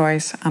his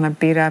choice on a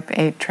beat-up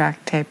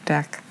 8-track tape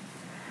deck.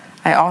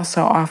 I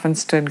also often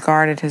stood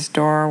guard at his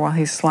door while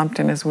he slumped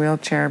in his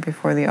wheelchair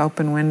before the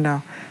open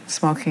window,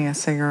 smoking a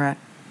cigarette.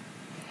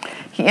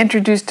 He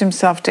introduced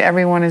himself to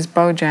everyone as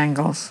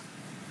Bojangles.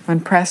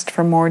 When pressed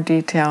for more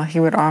detail, he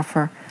would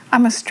offer,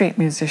 "I'm a street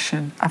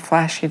musician, a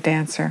flashy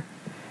dancer."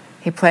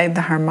 He played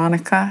the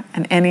harmonica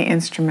and any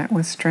instrument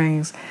with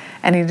strings,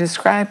 and he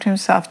described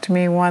himself to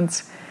me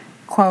once,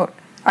 quote,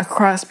 "a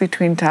cross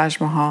between Taj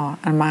Mahal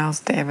and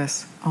Miles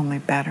Davis, only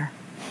better."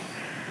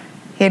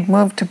 He had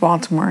moved to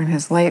Baltimore in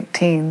his late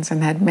teens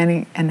and had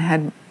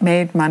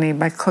made money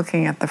by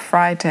cooking at the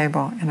fry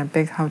table in a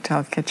big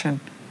hotel kitchen.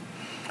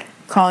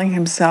 Calling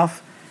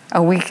himself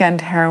a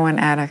weekend heroin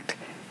addict,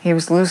 he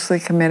was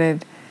loosely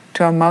committed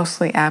to a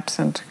mostly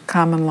absent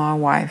common-law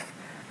wife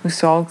who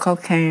sold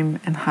cocaine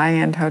in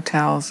high-end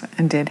hotels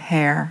and did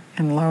hair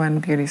in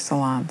low-end beauty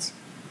salons.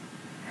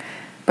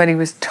 But he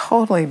was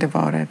totally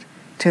devoted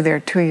to their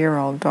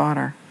 2-year-old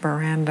daughter,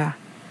 Miranda,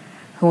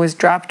 who was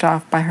dropped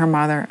off by her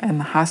mother in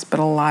the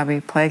hospital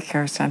lobby play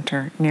care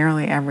center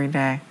nearly every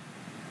day.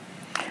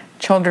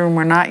 Children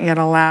were not yet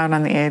allowed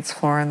on the AIDS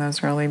floor in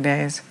those early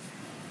days,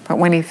 but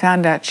when he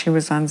found out she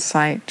was on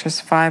site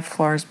just 5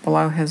 floors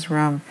below his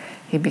room,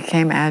 he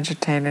became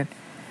agitated.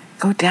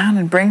 "Go down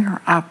and bring her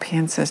up," he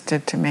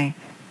insisted to me,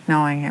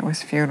 knowing it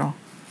was futile.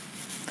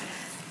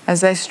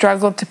 As I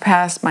struggled to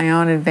pass my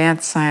own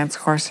advanced science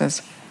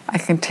courses, I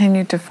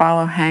continued to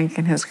follow Hank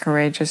and his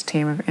courageous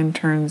team of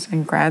interns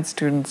and grad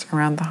students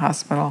around the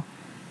hospital.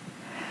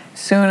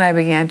 Soon I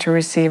began to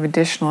receive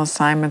additional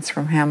assignments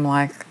from him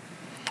like,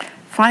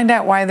 "Find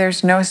out why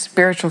there's no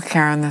spiritual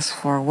care on this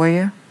floor, will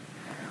you?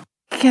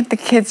 Why can't the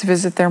kids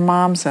visit their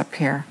moms up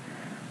here?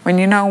 When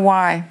you know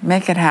why,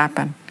 make it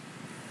happen.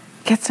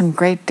 Get some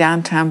great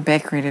downtown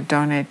bakery to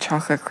donate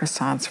chocolate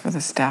croissants for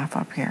the staff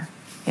up here.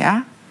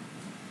 Yeah?"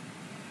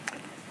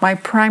 My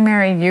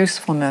primary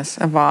usefulness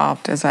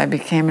evolved as I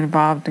became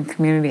involved in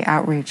community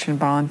outreach and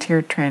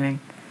volunteer training.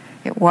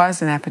 It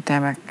was an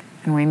epidemic,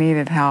 and we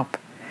needed help,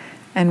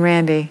 and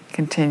Randy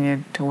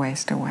continued to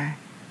waste away.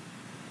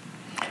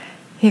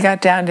 He got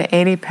down to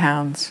 80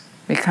 pounds,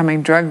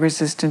 becoming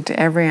drug-resistant to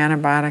every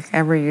antibiotic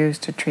ever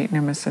used to treat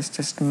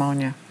pneumocystis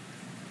pneumonia.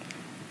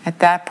 At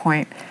that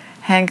point,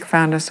 Hank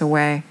found us a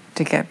way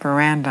to get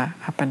Miranda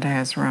up into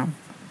his room.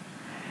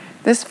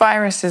 "This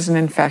virus isn't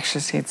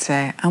infectious," he'd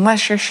say,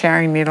 "unless you're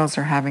sharing needles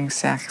or having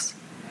sex."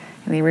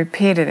 And he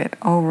repeated it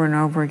over and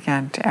over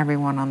again to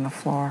everyone on the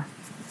floor.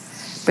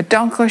 "But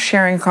don't go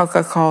sharing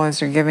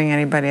Coca-Colas or giving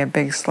anybody a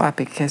big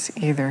sloppy kiss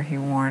either," he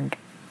warned.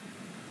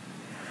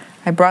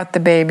 I brought the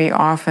baby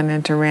often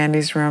into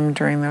Randy's room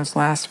during those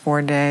last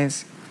 4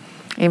 days.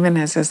 Even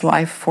as his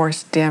life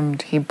force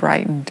dimmed, he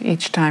brightened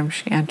each time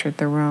she entered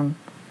the room.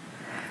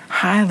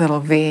 "Hi, little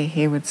V,"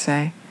 he would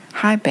say.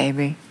 "Hi,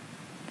 baby."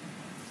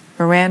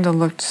 Miranda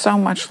looked so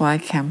much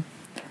like him.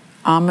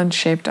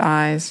 Almond-shaped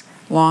eyes,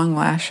 long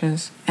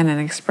lashes, and an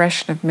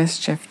expression of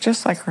mischief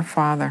just like her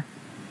father.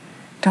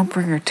 "Don't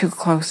bring her too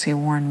close," he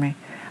warned me.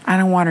 "I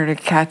don't want her to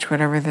catch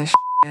whatever this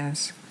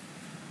is."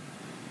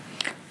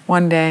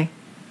 One day,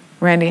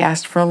 Randy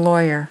asked for a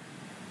lawyer.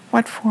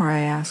 "What for?" I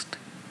asked.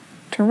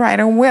 "To write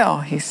a will,"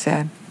 he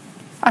said.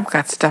 "I've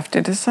got stuff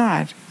to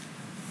decide."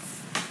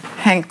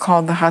 Hank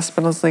called the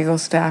hospital's legal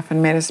staff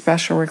and made a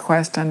special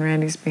request on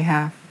Randy's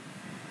behalf.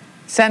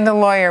 "Send a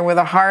lawyer with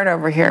a heart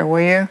over here,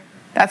 will you?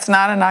 That's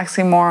not an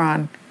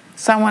oxymoron.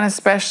 Someone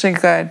especially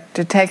good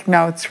to take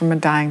notes from a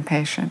dying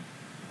patient."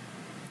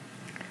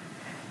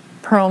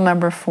 Pearl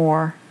number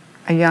 4,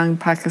 a young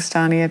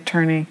Pakistani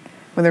attorney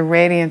with a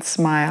radiant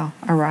smile,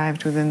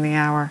 arrived within the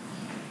hour.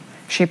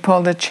 She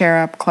pulled a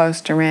chair up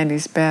close to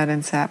Randy's bed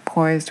and sat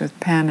poised with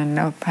pen and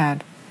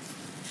notepad.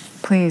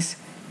 "Please,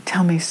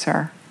 tell me,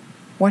 sir,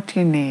 what do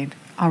you need?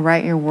 I'll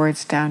write your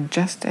words down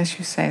just as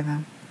you say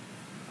them."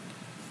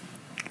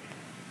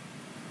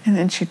 And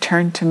then she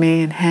turned to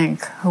me and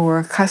Hank, who were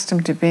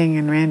accustomed to being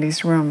in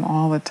Randy's room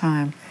all the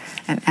time,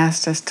 and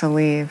asked us to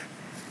leave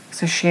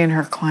so she and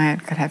her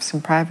client could have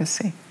some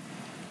privacy.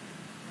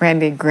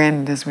 Randy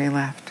grinned as we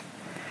left.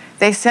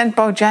 "They sent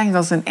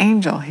Bojangles an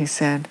angel," he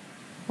said,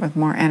 with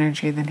more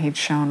energy than he'd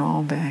shown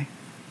all day.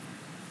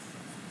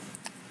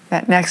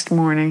 That next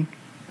morning,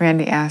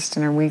 Randy asked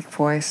in a weak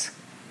voice,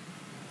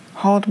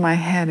 "Hold my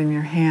head in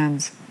your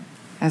hands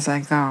as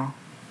I go.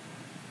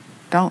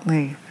 Don't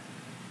leave."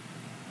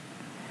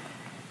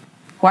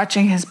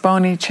 Watching his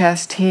bony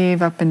chest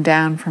heave up and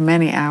down for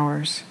many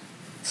hours,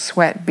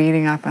 sweat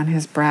beading up on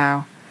his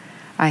brow,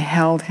 I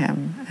held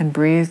him and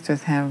breathed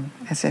with him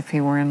as if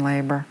he were in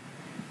labor.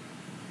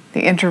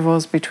 The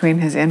intervals between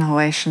his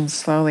inhalations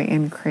slowly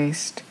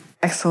increased.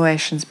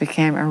 Exhalations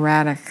became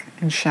erratic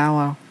and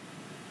shallow.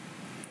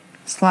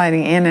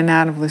 Sliding in and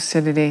out of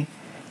lucidity,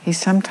 he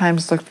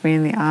sometimes looked me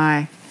in the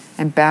eye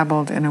and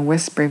babbled in a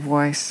whispery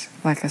voice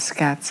like a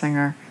scat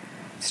singer,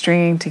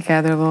 stringing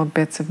together little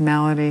bits of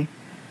melody,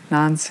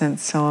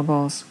 nonsense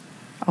syllables,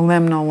 a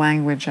liminal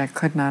language I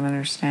could not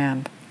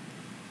understand.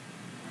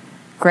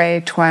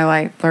 Gray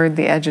twilight blurred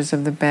the edges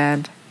of the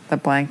bed, the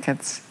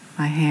blankets,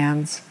 my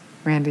hands,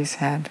 Randy's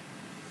head.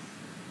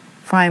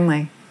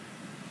 Finally,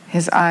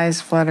 his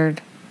eyes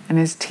fluttered and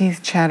his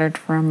teeth chattered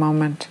for a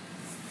moment,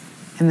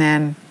 and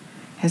then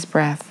his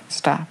breath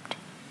stopped.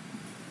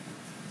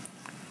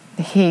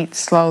 The heat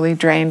slowly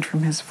drained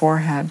from his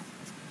forehead.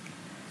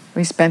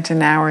 We spent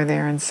an hour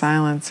there in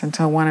silence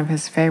until one of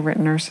his favorite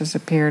nurses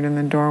appeared in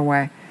the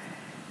doorway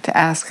to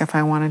ask if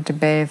I wanted to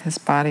bathe his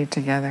body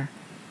together.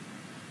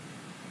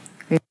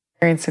 The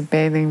experience of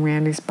bathing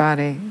Randy's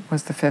body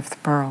was the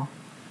 5th pearl.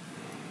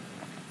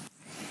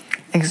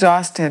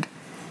 Exhausted,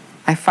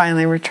 I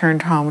finally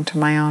returned home to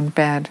my own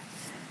bed.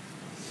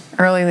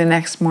 Early the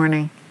next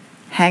morning,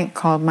 Hank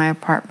called my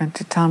apartment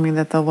to tell me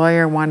that the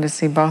lawyer wanted to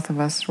see both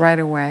of us right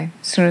away,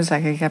 as soon as I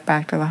could get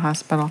back to the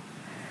hospital.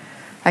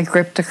 I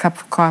gripped a cup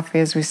of coffee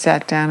as we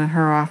sat down in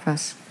her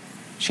office.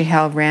 She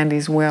held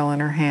Randy's will in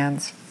her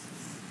hands.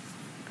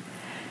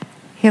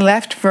 "He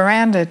left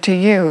Veranda to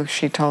you,"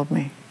 she told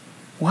me.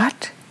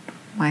 "What?"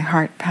 My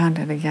heart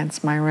pounded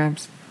against my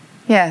ribs.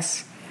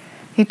 "Yes,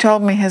 he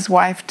told me his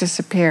wife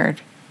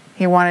disappeared.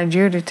 He wanted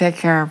you to take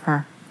care of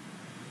her."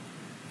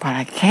 "But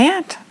I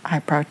can't," I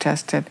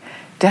protested,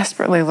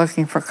 desperately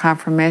looking for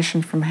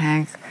confirmation from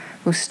Hank,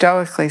 who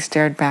stoically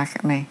stared back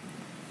at me.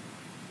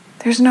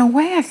 "There's no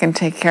way I can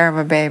take care of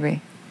a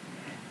baby."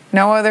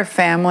 "No other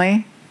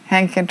family?"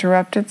 Hank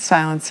interrupted,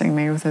 silencing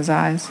me with his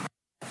eyes.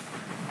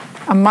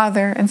 "A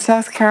mother in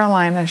South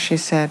Carolina," she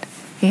said.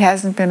 "He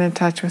hasn't been in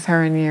touch with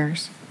her in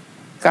years."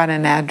 "Got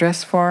an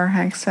address for her?"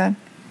 Hank said.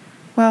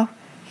 "Well,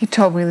 he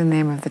told me the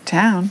name of the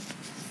town."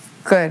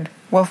 "Good,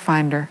 we'll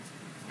find her."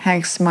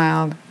 Hank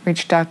smiled,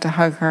 reached out to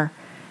hug her.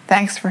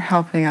 "Thanks for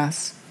helping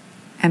us."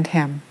 And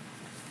him.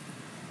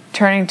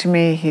 Turning to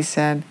me, he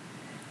said,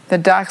 "The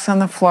docs on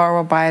the floor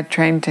will buy a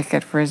train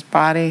ticket for his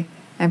body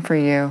and for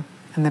you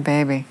and the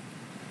baby.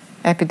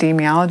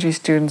 Epidemiology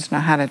students know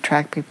how to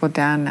track people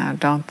down now,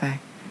 don't they?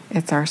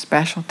 It's our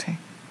specialty,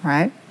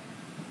 right?"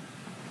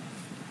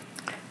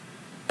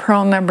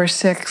 Pearl number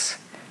 6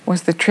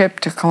 was the trip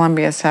to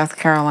Columbia, South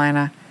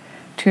Carolina.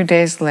 2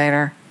 days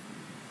later,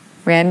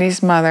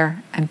 Randy's mother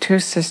and 2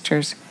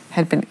 sisters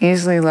had been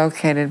easily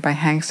located by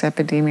Hank's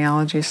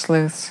epidemiology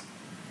sleuths.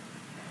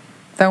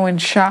 Though in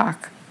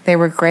shock, they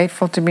were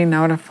grateful to be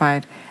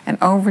notified and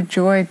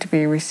overjoyed to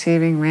be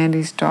receiving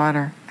Randy's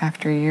daughter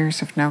after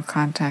years of no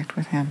contact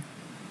with him.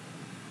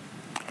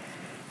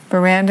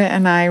 Miranda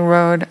and I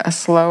rode a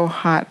slow,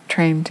 hot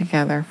train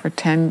together for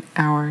 10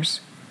 hours.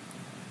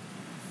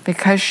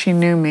 Because she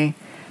knew me,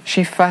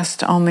 she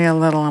fussed only a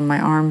little in my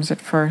arms at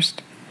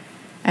first,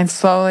 and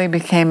slowly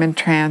became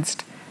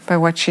entranced by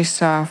what she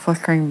saw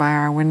flickering by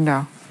our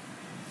window.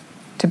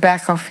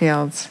 tobacco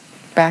fields,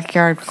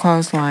 backyard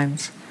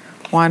clotheslines,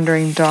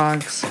 wandering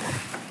dogs.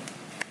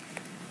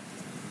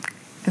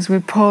 As we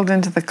pulled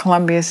into the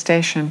Columbia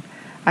station,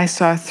 I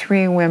saw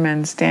 3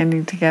 women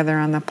standing together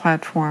on the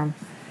platform,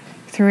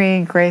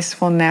 3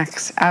 graceful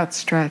necks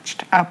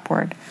outstretched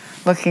upward,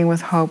 looking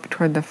with hope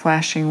toward the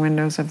flashing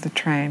windows of the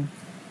train.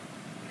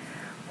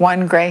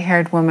 One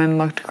gray-haired woman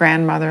looked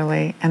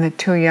grandmotherly, and the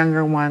 2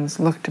 younger ones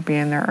looked to be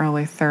in their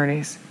early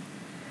 30s.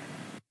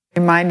 It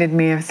reminded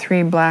me of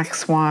 3 black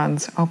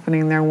swans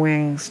opening their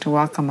wings to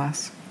welcome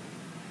us.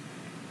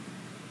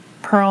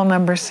 Pearl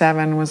number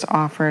 7 was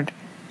offered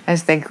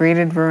as they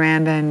greeted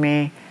Veranda and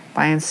me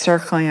by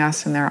encircling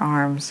us in their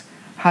arms,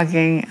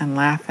 hugging and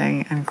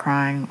laughing and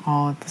crying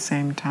all at the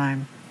same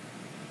time.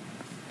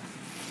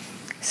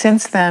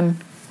 Since then,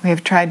 we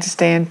have tried to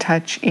stay in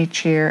touch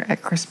each year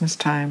at Christmas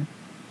time.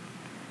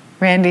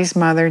 Randy's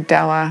mother,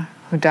 Della,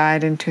 who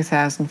died in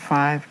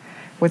 2005,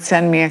 would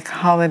send me a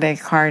holiday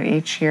card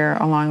each year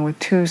along with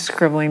 2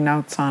 scribbly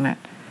notes on it,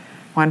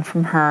 one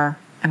from her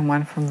and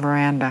one from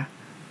Veranda.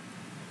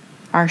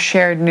 Our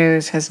shared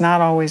news has not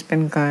always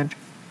been good.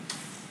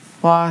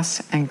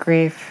 Loss and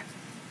grief,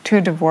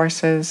 2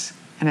 divorces,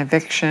 an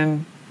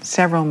eviction,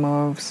 several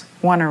moves,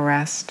 1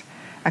 arrest,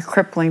 a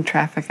crippling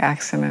traffic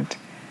accident,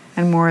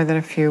 and more than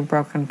a few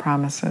broken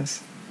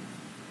promises.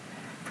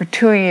 For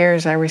 2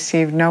 years, I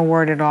received no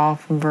word at all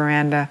from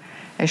Veranda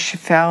as she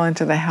fell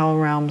into the hell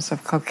realms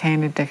of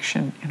cocaine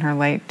addiction in her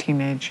late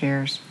teenage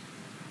years.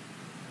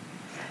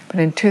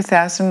 But in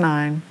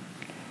 2009,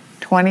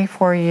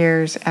 24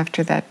 years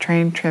after that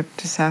train trip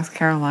to South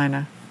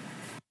Carolina,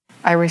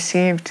 I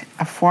received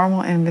a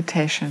formal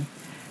invitation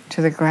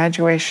to the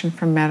graduation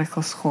from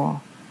medical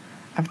school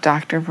of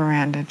Dr.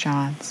 Veranda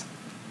Johns.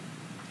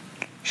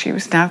 She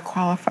was now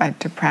qualified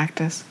to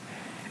practice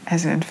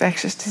as an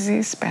infectious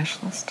disease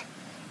specialist.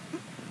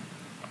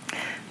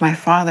 My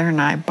father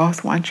and I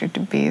both want you to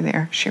be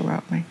there, she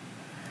wrote me.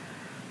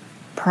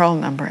 Pearl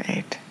number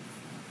 8.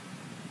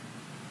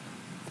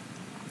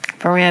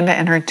 Veranda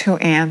and her 2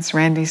 aunts,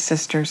 Randy's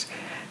sisters,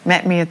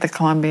 met me at the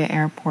Columbia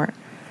airport.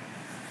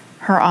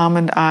 Her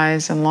almond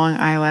eyes and long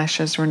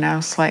eyelashes were now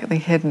slightly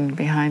hidden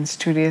behind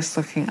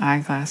studious-looking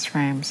eyeglass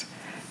frames,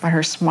 but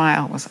her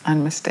smile was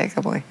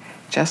unmistakably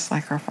just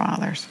like her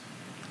father's.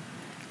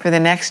 For the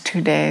next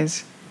 2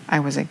 days, I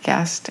was a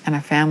guest and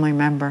a family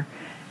member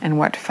in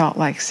what felt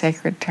like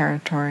sacred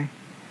territory,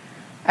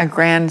 a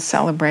grand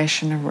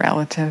celebration of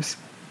relatives,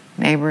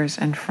 neighbors,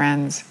 and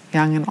friends,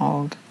 young and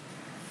old.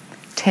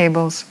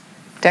 Tables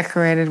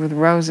decorated with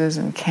roses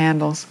and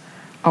candles,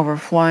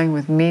 overflowing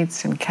with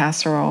meats and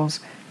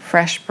casseroles,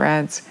 fresh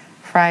breads,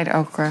 fried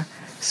okra,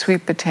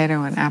 sweet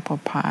potato and apple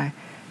pie,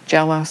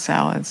 Jell-O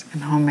salads,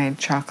 and homemade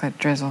chocolate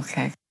drizzle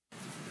cake.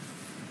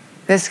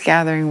 This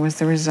gathering was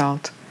the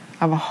result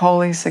of a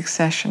holy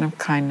succession of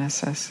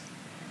kindnesses,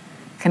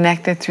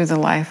 connected through the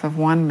life of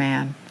one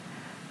man,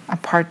 a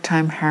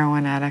part-time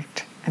heroin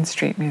addict and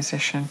street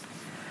musician,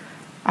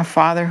 a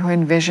father who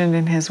envisioned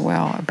in his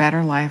will a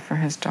better life for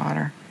his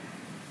daughter.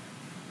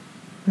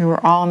 We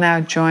were all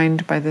now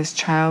joined by this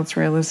child's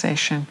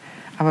realization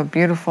of a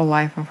beautiful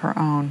life of her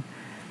own,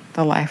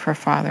 the life her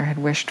father had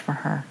wished for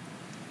her.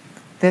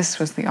 This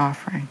was the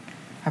offering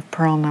of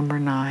Pearl number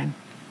 9.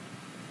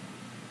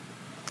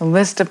 The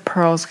list of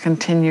pearls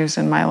continues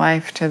in my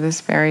life to this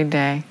very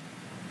day.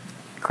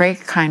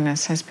 Great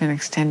kindness has been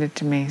extended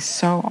to me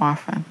so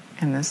often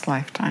in this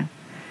lifetime,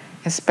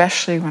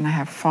 especially when I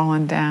have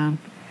fallen down,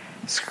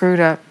 screwed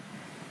up,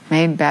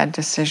 made bad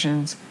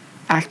decisions,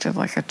 acted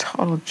like a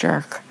total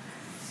jerk,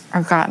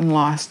 or gotten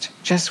lost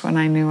just when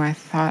I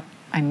thought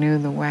I knew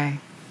the way.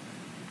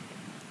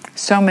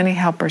 So many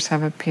helpers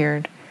have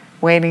appeared,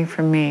 waiting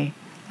for me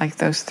like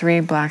those 3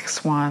 black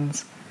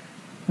swans,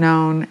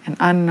 known and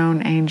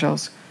unknown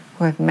angels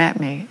who have met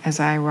me as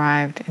I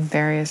arrived in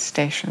various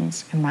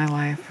stations in my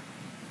life.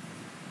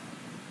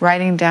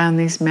 Writing down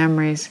these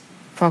memories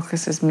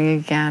focuses me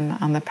again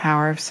on the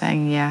power of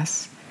saying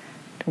yes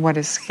to what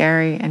is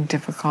scary and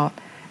difficult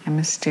and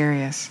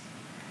mysterious,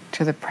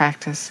 to the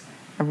practice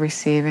of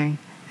receiving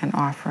and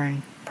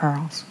offering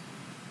pearls.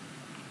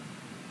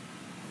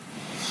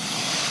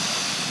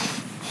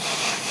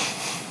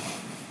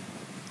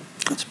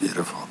 That's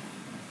beautiful.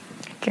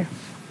 Thank you.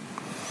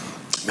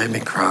 Made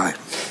me cry.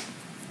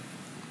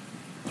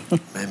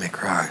 Made me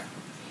cry.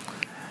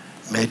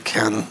 Made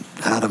Ken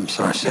Adams,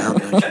 our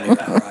sound engineer,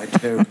 cry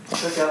too.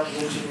 Took out the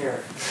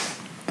engineer.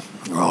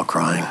 We're all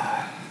crying.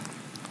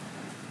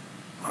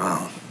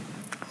 Wow.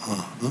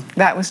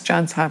 That was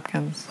Johns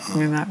Hopkins. I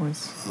mean, that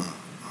was...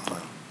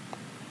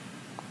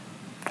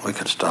 We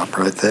could stop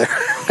right there.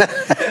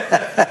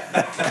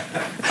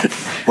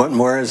 What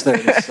more is there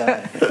to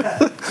say?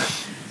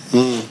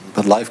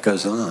 But life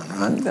goes on,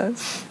 right? It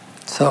does.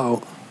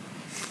 So,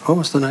 what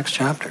was the next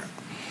chapter?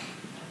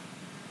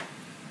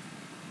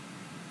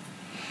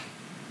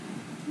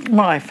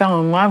 Well, I fell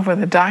in love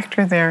with a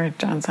doctor there at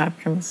Johns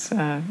Hopkins,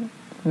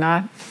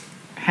 not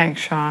Hank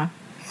Shaw.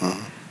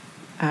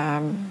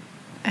 And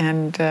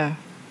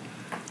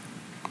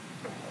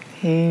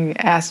he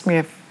asked me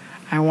if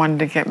I wanted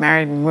to get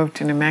married and move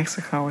to New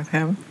Mexico with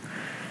him.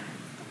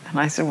 And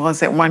I said, well,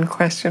 is it one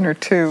question or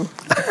two?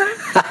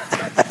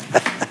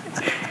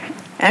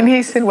 And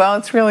he said, well,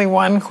 it's really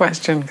one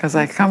question because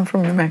I come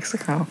from New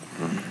Mexico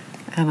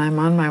and I'm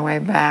on my way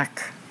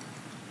back.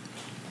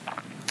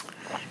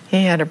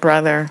 He had a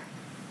brother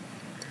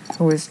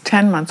who was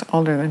 10 months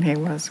older than he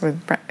was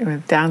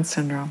with Down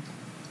syndrome,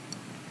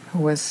 who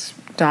was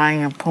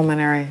dying of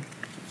pulmonary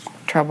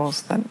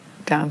troubles that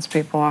Down's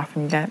people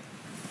often get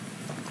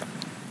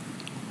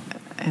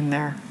in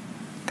their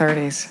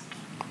 30s.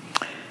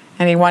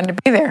 And he wanted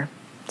to be there.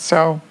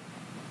 So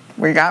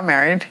we got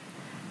married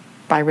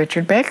by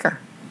Richard Baker,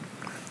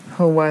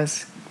 who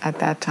was at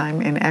that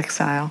time in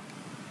exile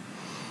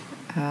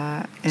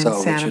in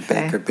Santa Richard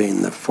Fe. Baker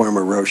being the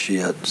former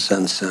Roshi at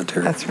Zen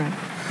Center. That's right.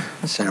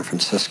 San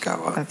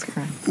Francisco. That's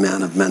correct.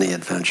 Man of many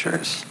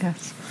adventures.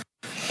 Yes.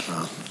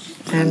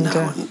 And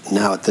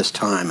now at this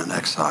time in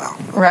exile.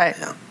 Right.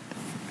 Yeah.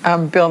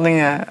 I'm building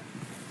a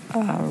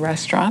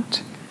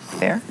restaurant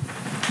there,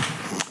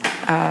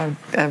 a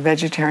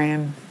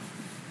vegetarian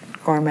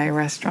gourmet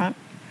restaurant.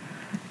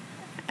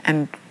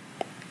 And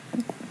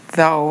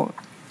though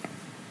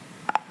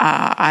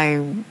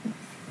I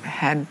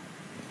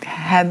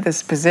had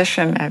this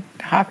position at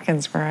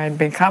Hopkins where I'd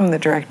become the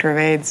director of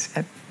AIDS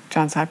at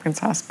Johns Hopkins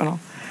Hospital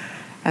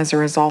as a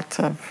result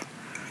of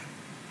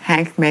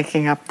Hank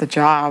making up the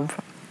job,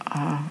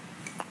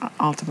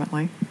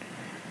 ultimately,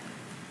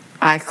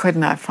 I could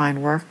not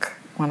find work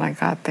when I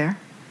got there.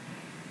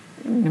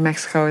 New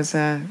Mexico is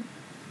a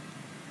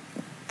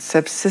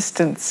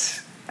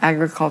subsistence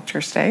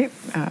agriculture state.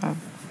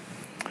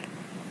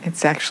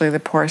 It's actually the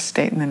poorest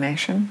state in the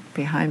nation,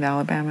 behind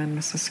Alabama and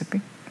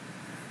Mississippi.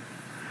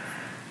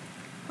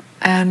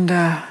 And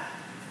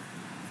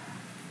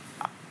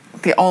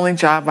the only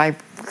job I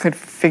could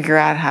figure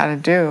out how to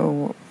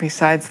do,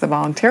 besides the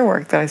volunteer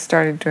work that I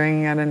started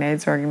doing at an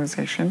AIDS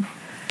organization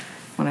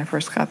when I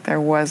first got there,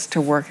 was to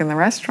work in the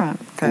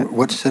restaurant.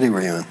 What city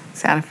were you in?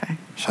 Santa Fe.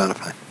 Santa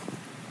Fe.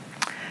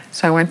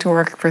 So I went to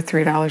work for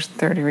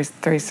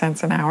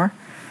 $3.30 an hour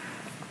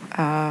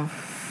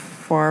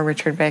for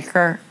Richard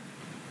Baker,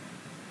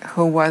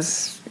 who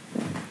was,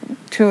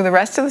 to the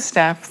rest of the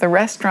staff, the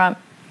restaurant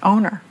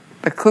owner,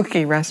 the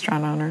kooky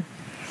restaurant owner.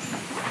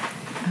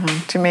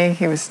 To me,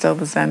 he was still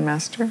the Zen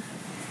master.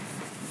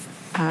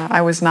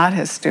 I was not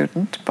his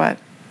student, but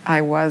I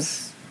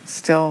was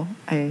still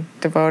a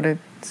devoted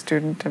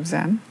student of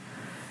Zen.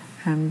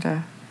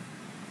 And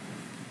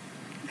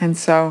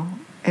so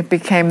it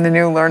became the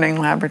new learning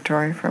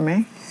laboratory for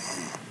me.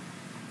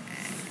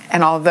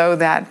 And although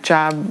that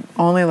job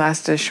only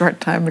lasted a short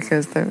time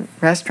because the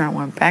restaurant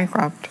went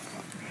bankrupt,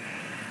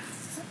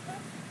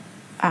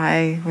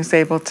 I was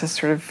able to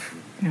sort of,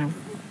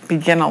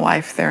 begin a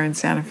life there in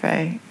Santa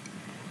Fe.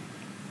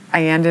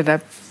 I ended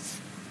up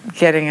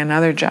getting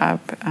another job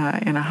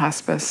in a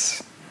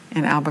hospice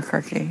in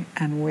Albuquerque,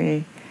 and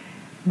we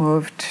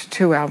moved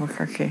to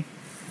Albuquerque,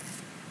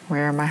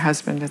 where my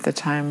husband at the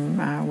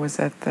time was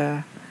at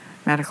the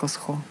medical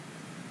school.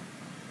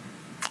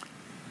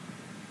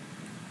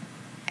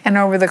 And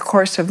over the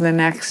course of the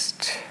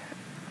next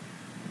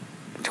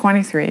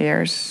 23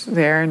 years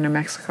there in New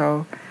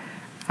Mexico,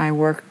 I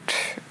worked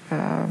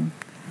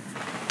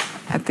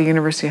at the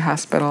University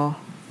Hospital.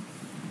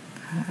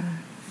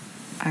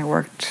 I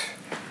worked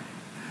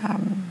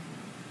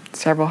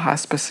several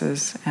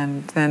hospices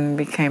and then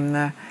became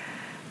the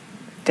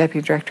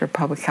Deputy Director of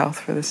Public Health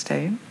for the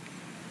state.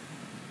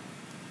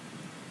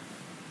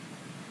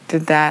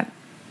 Did that,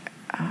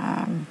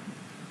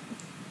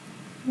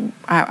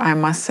 I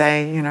must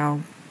say,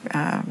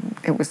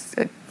 it was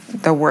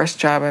the worst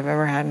job I've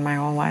ever had in my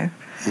whole life.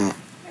 Mm.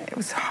 It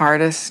was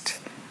hardest,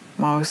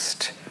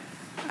 most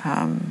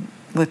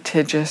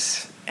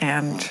litigious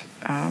and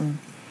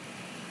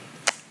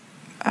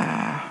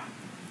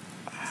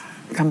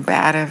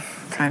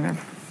combative kind of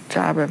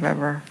job I've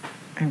ever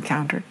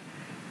encountered.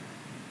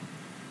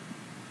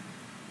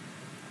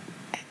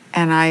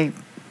 And I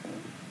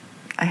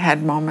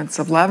had moments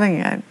of loving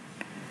it,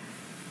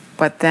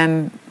 but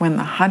then when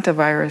the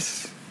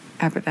hantavirus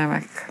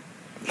epidemic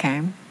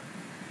came,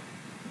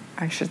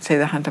 I should say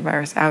the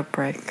hantavirus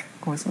outbreak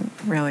wasn't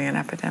really an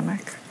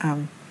epidemic.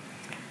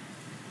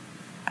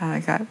 I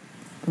got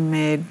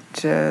made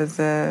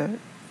the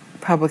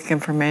public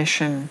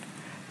information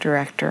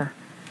director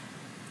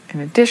in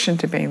addition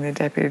to being the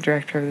deputy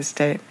director of the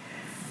state.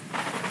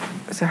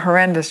 It was a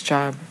horrendous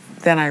job.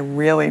 Then I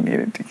really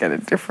needed to get a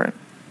different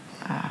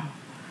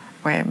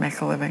way to make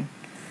a living.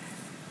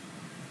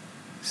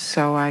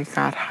 So I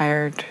got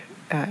hired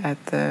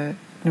at the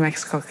New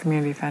Mexico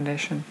Community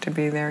Foundation to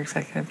be their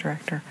executive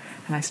director,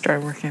 and I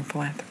started working in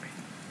philanthropy.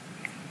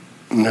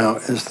 Now,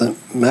 is the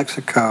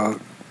Mexico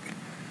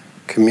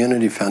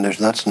Community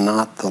Foundation, that's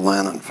not the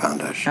Lannan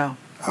Foundation? No.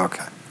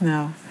 Okay.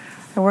 No.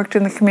 I worked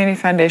in the Community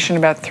Foundation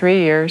about 3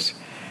 years,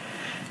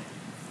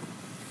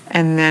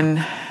 and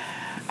then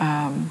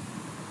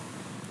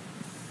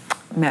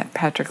met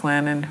Patrick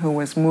Lannan, who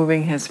was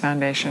moving his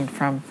foundation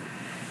from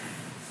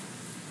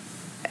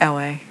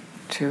LA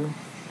to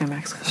New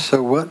Mexico.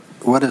 So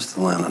what is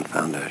the Lannan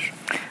Foundation?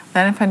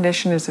 Lannan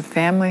Foundation is a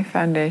family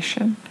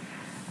foundation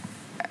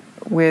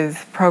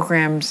with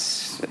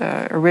programs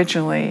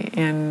originally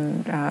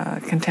in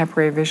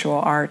contemporary visual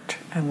art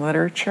and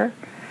literature,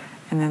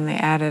 and then they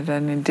added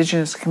an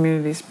Indigenous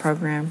Communities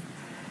program,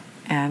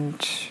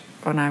 and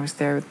when I was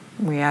there,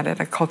 we added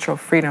a cultural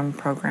freedom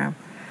program,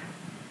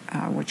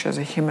 which is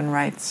a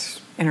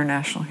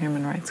international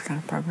human rights kind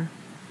of program.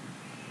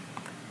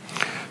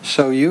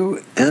 So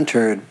you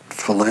entered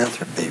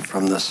philanthropy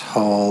from this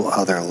whole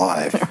other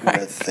life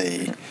Right. with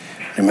the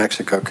New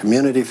Mexico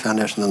Community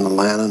Foundation, then the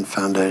Lannan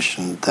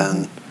Foundation,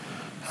 then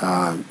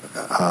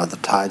the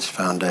Tides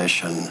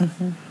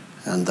Foundation,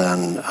 and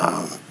then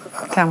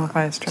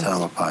Tamalpais Trust.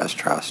 Tamalpais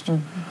Trust.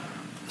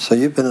 So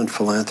you've been in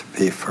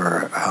philanthropy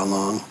for how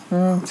long?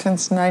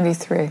 Since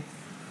 '93.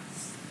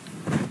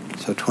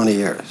 So 20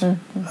 years.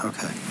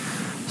 Okay.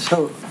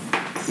 So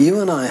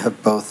you and I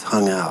have both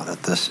hung out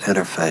at this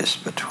interface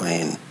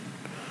between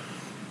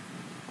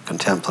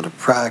contemplative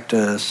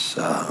practice,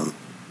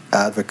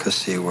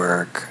 advocacy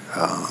work,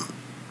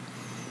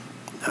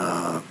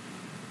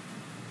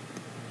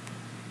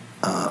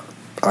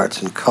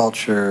 arts and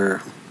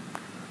culture,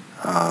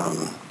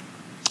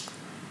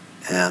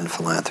 and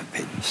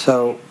philanthropy.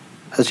 So,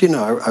 as you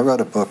know, I wrote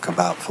a book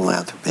about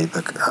philanthropy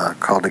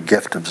called A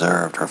Gift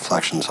Observed,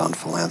 Reflections on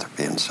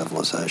Philanthropy and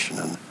Civilization.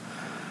 And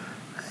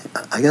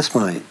I guess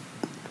my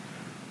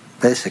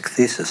basic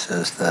thesis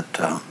is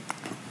that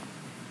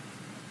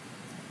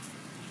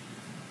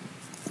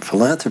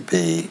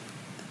philanthropy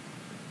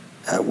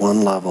at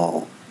one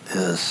level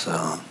is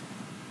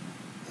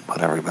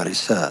what everybody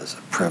says,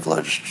 a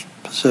privileged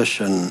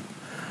position,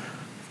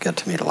 get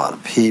to meet a lot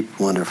of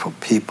wonderful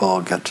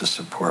people, get to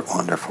support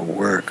wonderful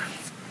work.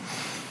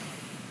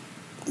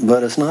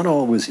 But it's not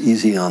always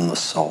easy on the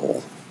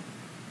soul.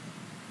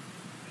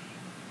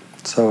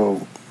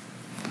 So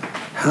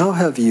how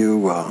have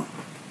you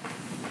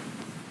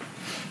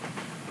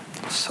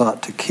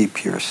sought to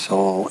keep your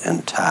soul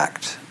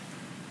intact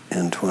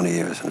in 20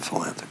 years in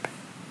philanthropy?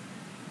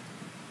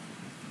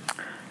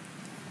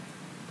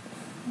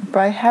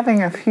 By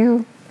having a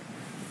few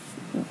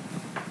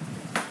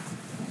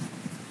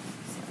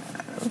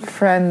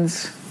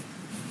friends,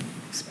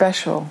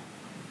 special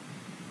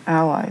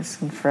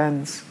allies and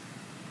friends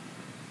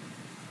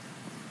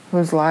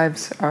whose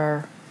lives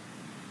are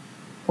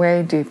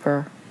way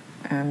deeper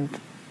and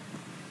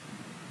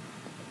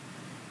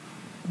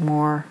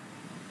more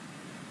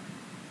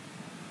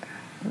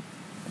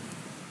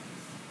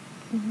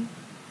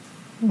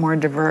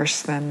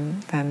diverse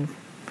than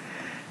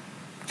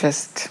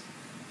just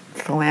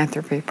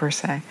philanthropy per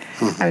se.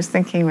 I was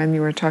thinking when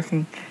you were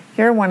talking,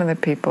 you're one of the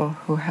people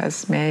who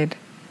has made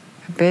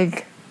a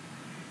big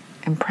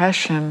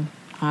impression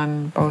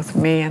on both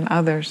me and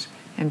others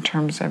in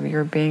terms of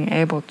your being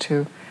able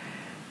to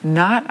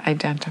not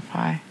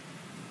identify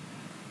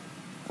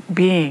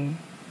being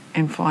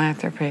in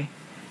philanthropy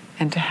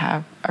and to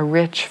have a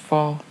rich,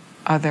 full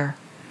other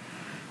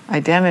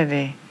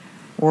identity,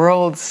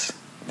 worlds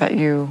that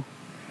you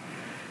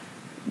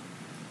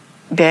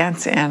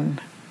dance in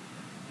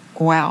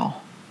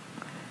well.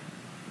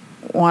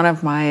 One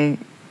of my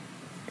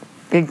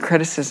big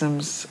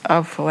criticisms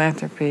of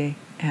philanthropy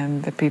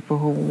and the people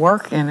who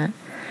work in it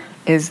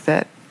is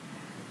that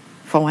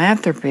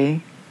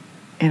philanthropy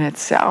in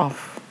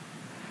itself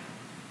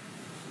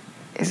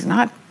is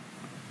not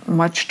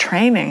much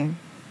training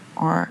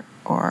or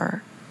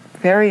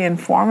very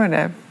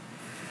informative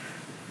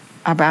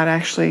about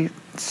actually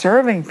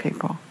serving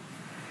people.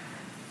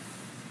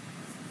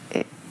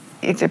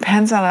 It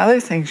depends on other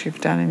things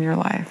you've done in your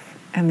life,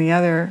 and the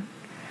other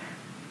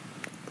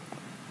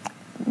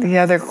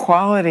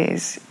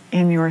qualities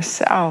in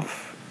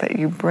yourself that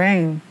you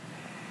bring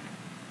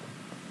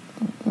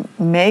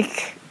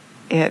make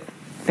it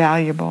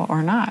valuable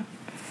or not.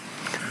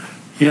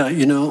 Yeah,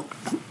 you know,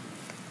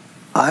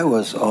 I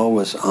was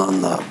always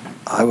the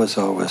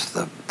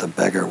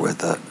beggar with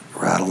the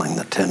rattling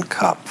the tin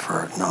cup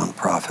for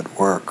nonprofit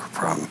work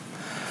from,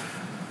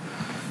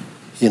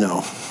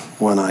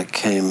 when I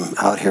came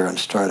out here and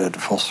started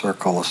Full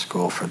Circle, a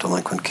school for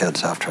delinquent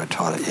kids after I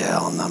taught at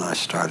Yale, and then I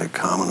started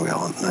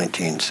Commonweal in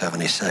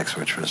 1976,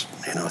 which was,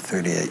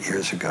 38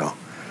 years ago.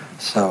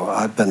 So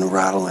I've been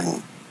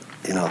rattling,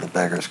 the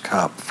beggar's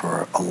cup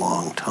for a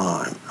long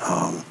time.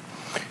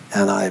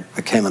 And I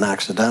became an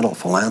accidental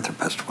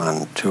philanthropist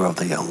when two of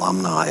the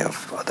alumni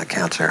of the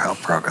Cancer Help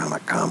Program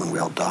at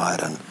Commonweal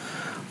died and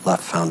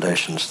left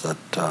foundations that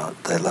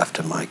they left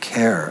in my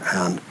care.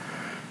 And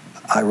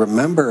I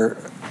remember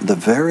the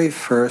very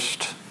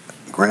first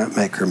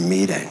grantmaker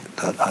meeting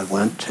that I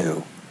went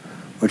to,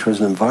 which was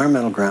an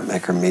environmental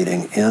grantmaker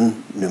meeting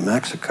in New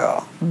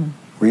Mexico.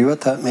 Were you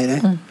at that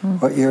meeting?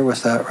 What year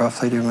was that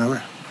roughly, do you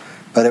remember?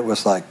 But it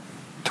was like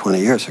 20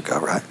 years ago,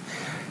 right?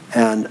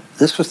 And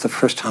this was the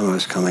first time I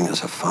was coming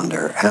as a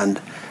funder. And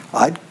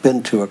I'd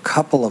been to a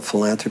couple of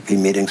philanthropy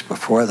meetings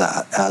before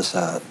that as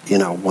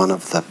one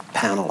of the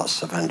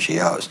panelists of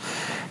NGOs.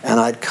 And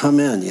I'd come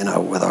in,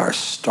 with our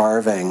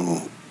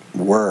starving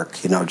work,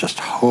 just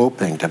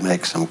hoping to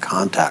make some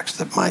contacts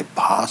that might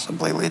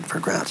possibly lead for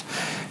grants.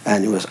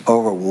 And he was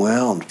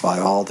overwhelmed by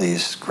all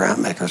these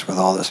grant makers with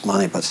all this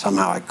money, but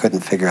somehow I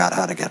couldn't figure out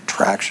how to get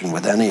traction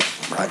with any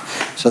of them, right?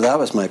 So that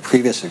was my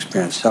previous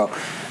experience. So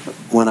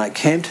when I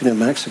came to New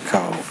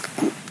Mexico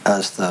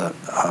as the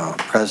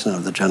president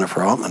of the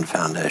Jennifer Altman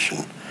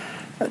Foundation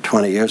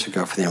 20 years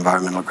ago for the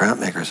Environmental Grant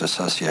Makers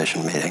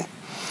Association meeting,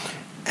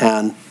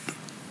 and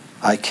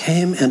I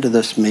came into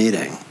this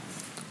meeting,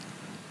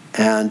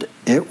 and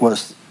it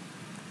was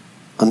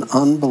an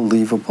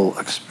unbelievable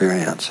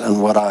experience.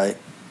 And what I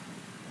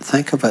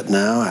think of it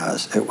now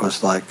as, it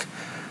was like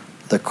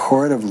the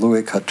court of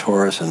Louis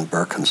XIV and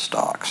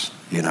Birkenstocks,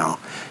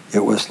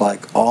 It was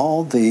like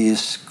all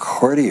these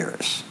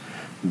courtiers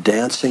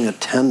dancing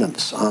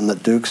attendance on the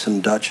dukes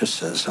and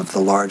duchesses of the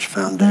large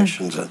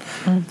foundations. And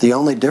the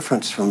only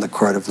difference from the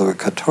court of Louis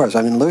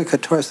XIV, Louis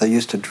XIV, they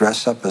used to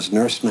dress up as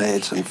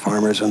nursemaids and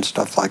farmers and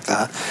stuff like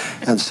that.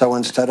 And so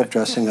instead of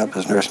dressing up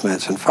as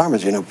nursemaids and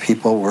farmers,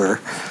 people were,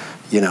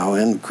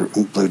 in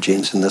blue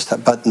jeans and this,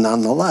 that. But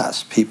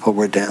nonetheless, people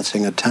were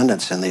dancing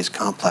attendance in these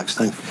complex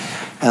things.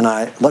 And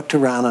I looked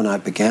around and I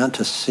began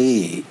to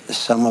see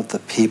some of the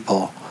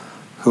people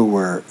who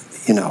were,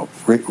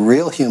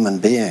 real human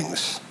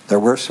beings. There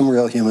were some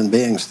real human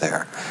beings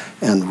there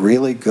and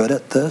really good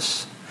at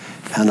this.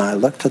 And I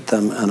looked at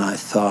them and I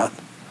thought,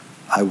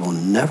 I will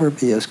never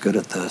be as good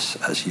at this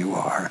as you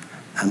are.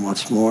 And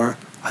what's more,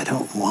 I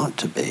don't want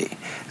to be.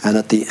 And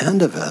at the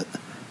end of it,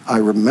 I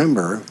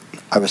remember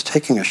I was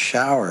taking a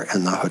shower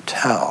in the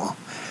hotel,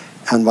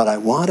 and what I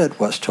wanted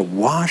was to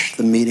wash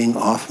the meeting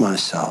off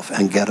myself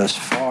and get as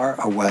far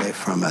away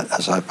from it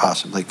as I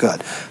possibly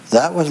could.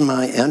 That was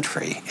my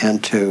entry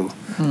into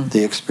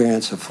the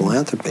experience of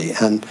philanthropy.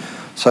 And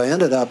so I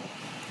ended up,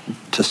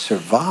 to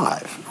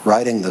survive,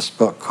 writing this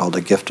book called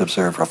A Gift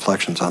Observed,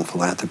 Reflections on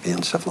Philanthropy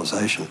and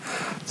Civilization,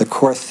 the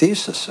core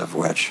thesis of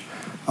which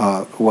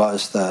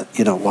was that,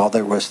 while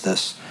there was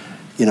this,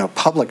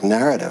 public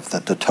narrative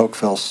that de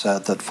Tocqueville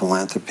said that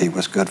philanthropy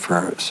was good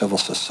for civil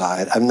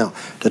society.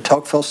 De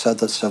Tocqueville said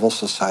that civil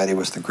society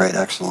was the great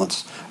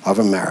excellence of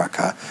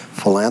America.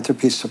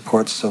 Philanthropy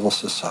supports civil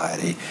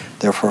society.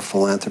 Therefore,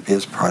 philanthropy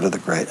is part of the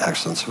great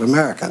excellence of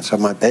America. And so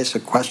my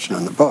basic question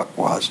in the book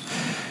was,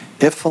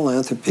 if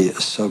philanthropy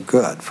is so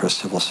good for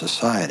civil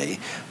society,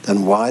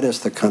 then why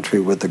does the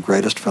country with the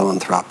greatest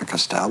philanthropic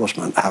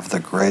establishment have the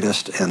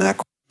greatest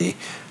inequity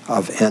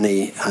of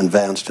any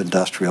advanced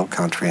industrial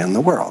country in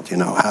the world?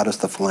 How does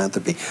the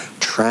philanthropy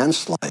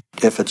translate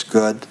if it's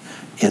good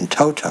in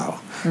toto?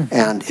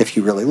 And if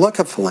you really look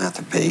at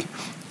philanthropy,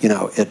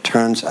 it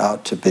turns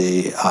out to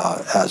be,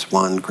 as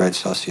one great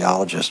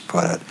sociologist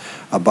put it,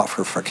 a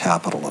buffer for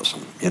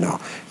capitalism,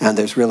 And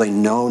there's really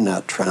no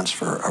net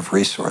transfer of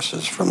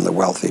resources from the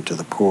wealthy to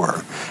the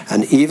poor.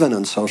 And even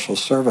in social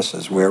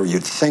services, where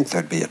you'd think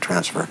there'd be a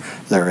transfer,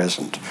 there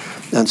isn't.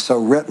 And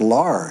so writ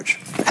large,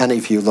 and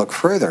if you look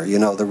further,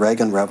 the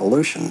Reagan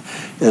Revolution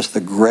is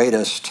the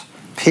greatest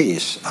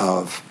piece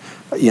of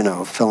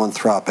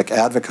philanthropic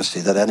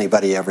advocacy that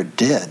anybody ever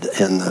did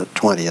in the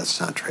 20th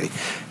century,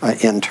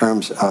 in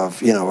terms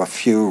of, a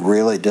few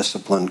really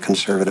disciplined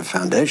conservative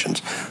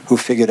foundations who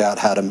figured out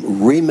how to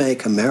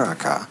remake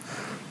America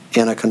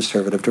in a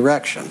conservative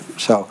direction.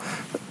 So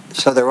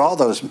there are all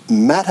those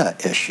meta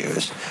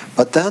issues,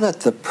 but then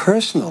at the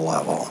personal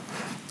level,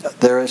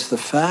 there is the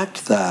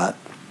fact that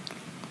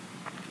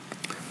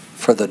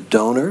for the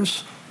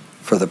donors,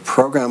 for the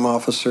program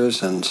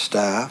officers and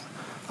staff,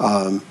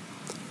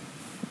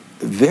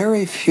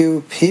 very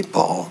few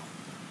people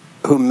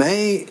who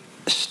may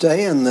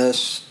stay in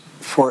this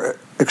for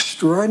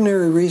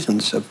extraordinary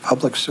reasons of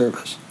public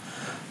service,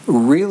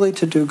 really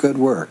to do good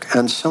work,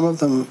 and some of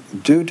them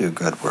do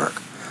good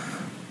work,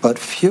 but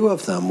few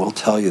of them will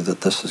tell you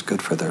that this is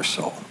good for their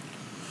soul.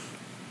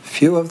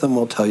 Few of them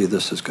will tell you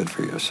this is good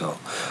for your soul.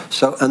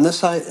 So, and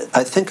this I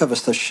think of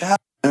as the shadow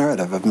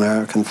narrative of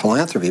American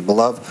philanthropy,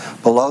 below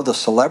the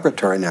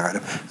celebratory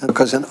narrative,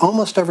 because in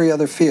almost every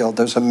other field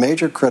there's a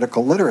major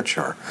critical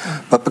literature,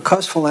 but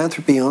because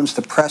philanthropy owns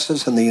the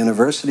presses and the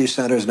university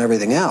centers and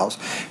everything else,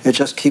 it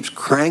just keeps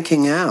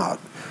cranking out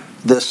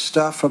this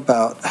stuff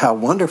about how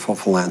wonderful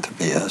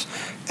philanthropy is.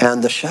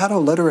 And the shadow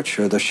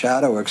literature, the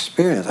shadow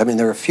experience,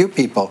 there are a few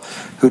people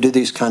who do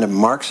these kind of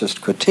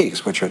Marxist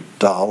critiques, which are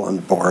dull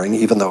and boring,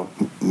 even though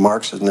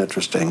Marx is an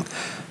interesting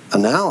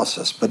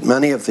analysis, but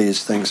many of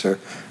these things are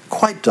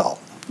quite dull,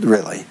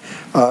 really.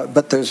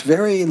 But there's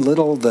very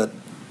little that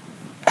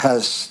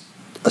has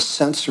a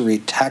sensory,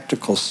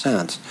 tactical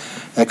sense,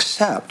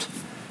 except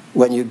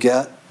when you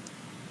get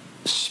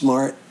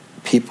smart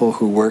people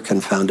who work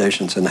in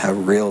foundations and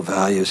have real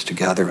values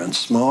together in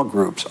small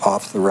groups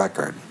off the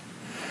record.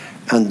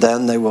 And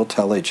then they will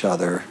tell each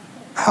other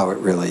how it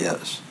really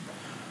is.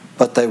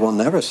 But they will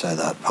never say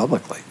that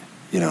publicly,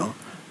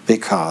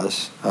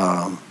 because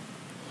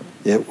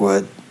it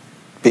would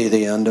be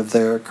the end of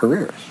their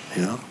careers,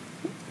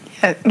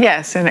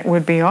 Yes, and it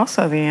would be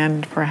also the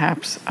end,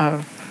 perhaps,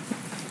 of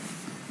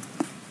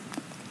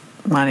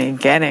money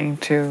getting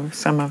to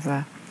some of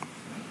the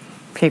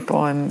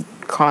people and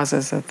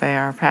causes that they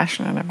are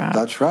passionate about.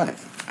 That's right.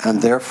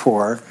 And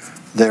therefore,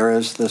 there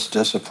is this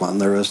discipline,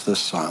 there is this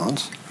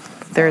silence.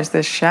 There is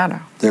this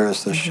shadow. There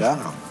is this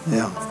shadow,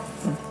 yeah.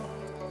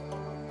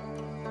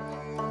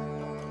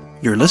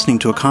 You're listening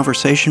to a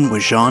conversation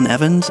with Jean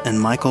Evans and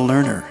Michael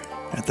Lerner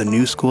at the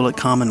New School at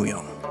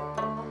Commonweal.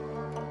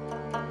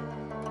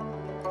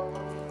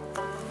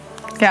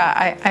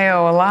 Yeah, I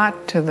owe a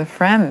lot to the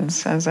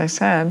friends, as I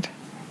said,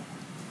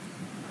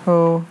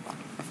 who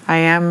I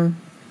am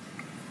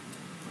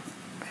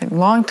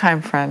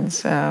longtime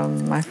friends.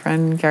 My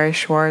friend Gary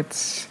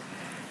Schwartz,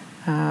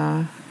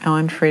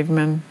 Ellen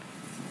Friedman,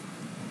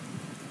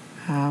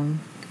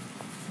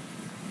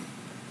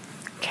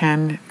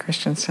 Ken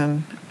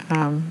Christensen,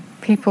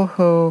 people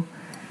who,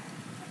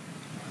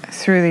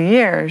 through the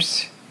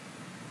years,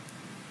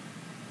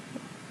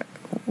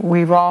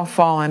 we've all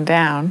fallen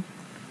down,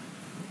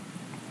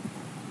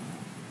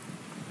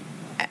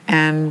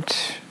 and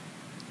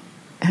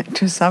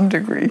to some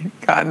degree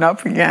gotten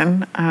up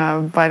again,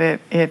 but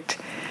it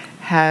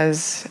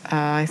has,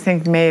 I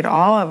think, made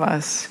all of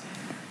us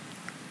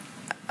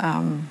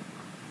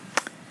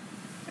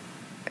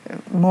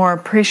more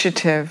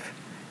appreciative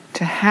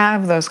to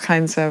have those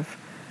kinds of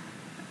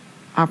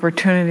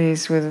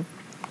opportunities with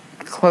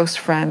close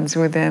friends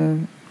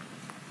within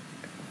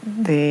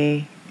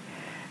the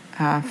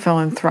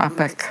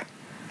philanthropic,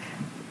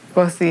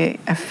 both the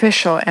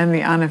official and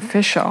the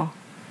unofficial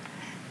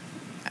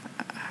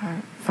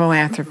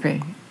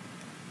philanthropy.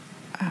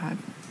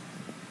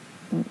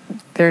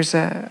 There's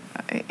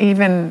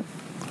even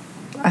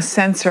a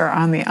censor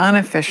on the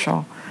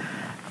unofficial,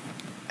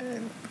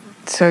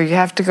 so you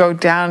have to go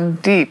down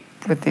deep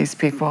with these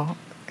people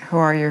who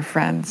are your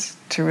friends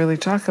to really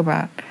talk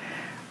about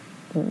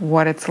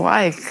what it's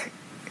like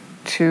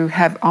to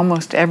have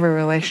almost every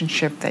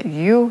relationship that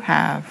you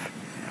have,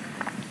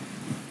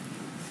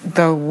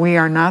 though we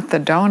are not the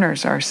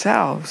donors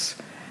ourselves.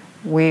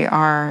 We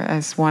are,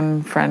 as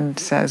one friend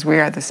says, we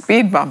are the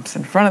speed bumps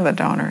in front of the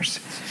donors,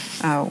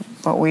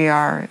 but we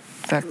are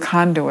the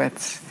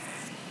conduits.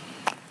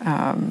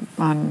 On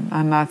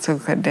not so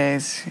good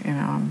days,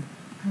 I'm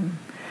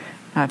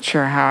not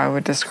sure how I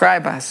would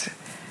describe us,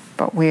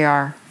 but we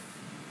are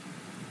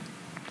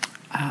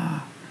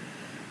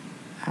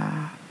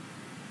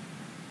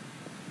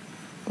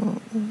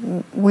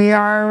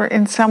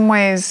in some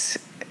ways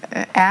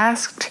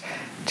asked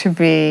to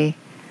be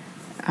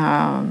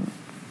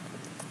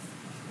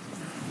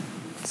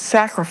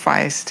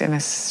sacrificed in a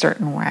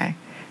certain way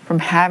from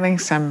having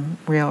some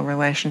real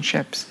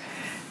relationships,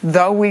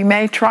 though we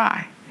may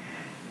try.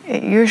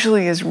 It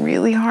usually is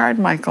really hard,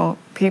 Michael.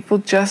 People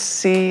just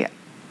see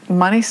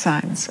money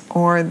signs,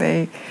 or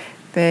they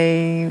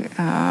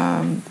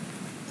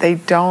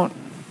don't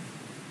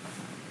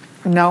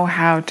know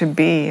how to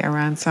be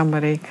around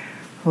somebody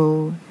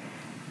who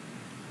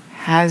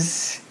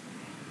has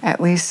at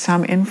least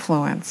some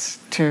influence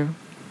to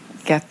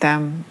get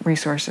them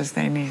resources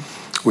they need.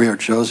 We are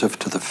Joseph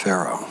to the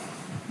Pharaoh.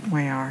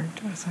 We are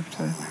Joseph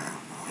to the Pharaoh.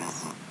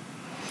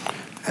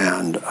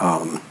 And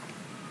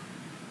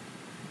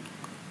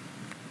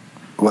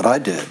what I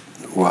did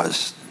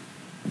was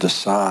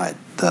decide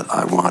that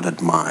I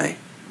wanted my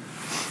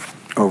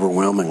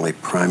overwhelmingly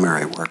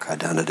primary work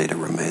identity to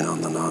remain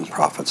on the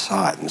nonprofit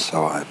side, and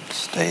so I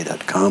stayed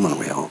at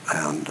Commonweal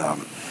and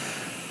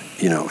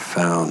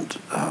found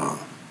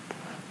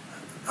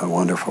a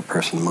wonderful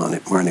person,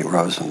 Marnie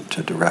Rosen,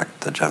 to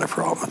direct the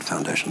Jennifer Altman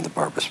Foundation, the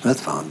Barbara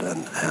Smith Fund,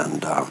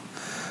 and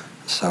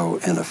so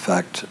in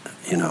effect,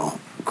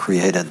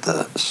 created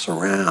the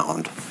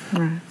surround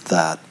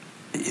that,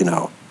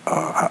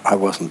 I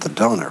wasn't the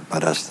donor,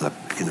 but as the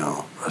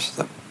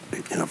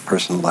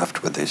person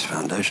left with these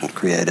foundations,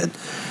 created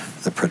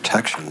the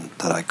protection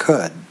that I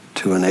could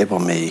to enable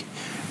me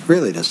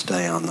really to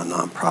stay on the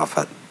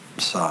nonprofit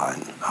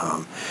side.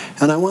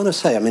 And I want to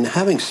say,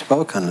 having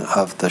spoken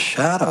of the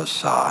shadow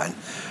side,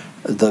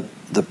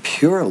 the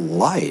pure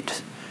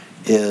light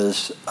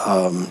is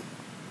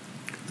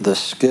the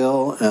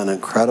skill and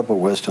incredible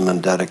wisdom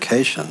and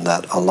dedication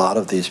that a lot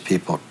of these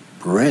people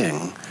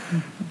bring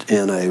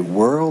in a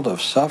world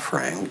of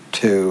suffering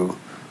to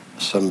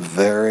some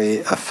very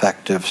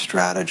effective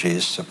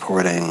strategies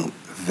supporting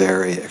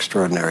very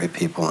extraordinary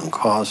people and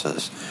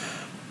causes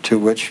to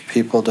which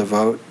people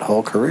devote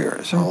whole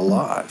careers, whole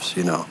lives,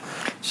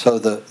 So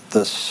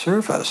the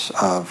service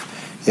of,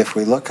 if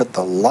we look at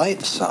the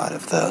light side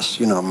of this,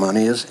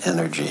 money is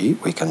energy,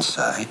 we can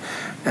say,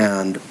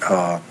 and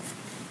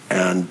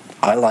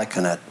I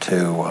liken it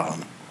to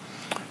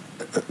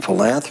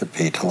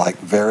philanthropy, to like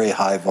very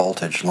high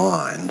voltage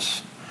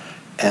lines,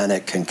 and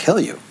it can kill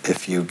you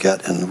if you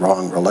get in the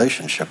wrong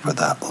relationship with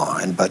that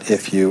line. But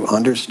if you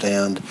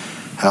understand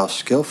how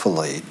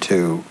skillfully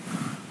to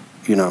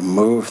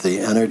move the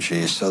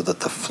energy so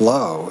that the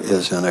flow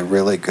is in a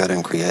really good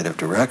and creative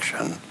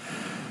direction,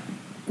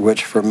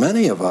 which for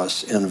many of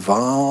us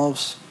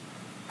involves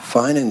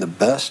finding the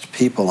best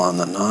people on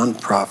the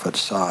nonprofit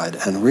side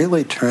and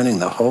really turning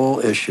the whole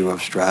issue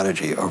of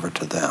strategy over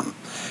to them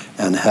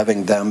and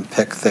having them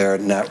pick their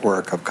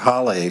network of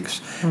colleagues.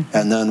 Mm-hmm.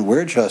 And then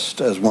we're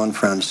just, as one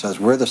friend says,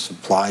 we're the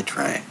supply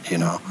train, you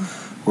know.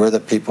 Mm-hmm. We're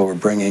the people who are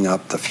bringing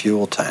up the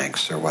fuel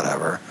tanks or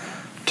whatever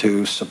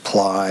to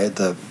supply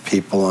the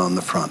people on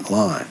the front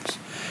lines.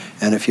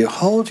 And if you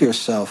hold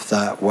yourself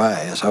that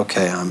way as,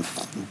 okay, I'm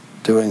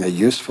doing a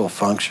useful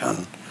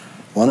function,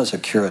 one is a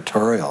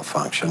curatorial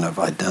function of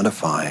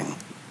identifying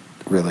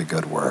really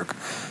good work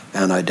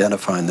and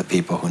identifying the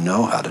people who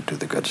know how to do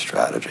the good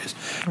strategies.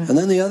 Mm-hmm. And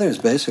then the other is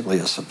basically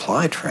a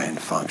supply train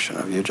function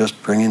of you're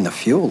just bringing the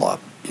fuel up,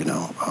 you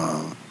know.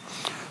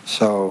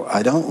 So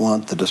I don't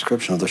want the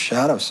description of the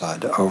shadow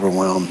side to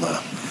overwhelm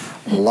the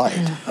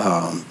light.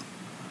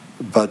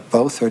 But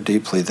both are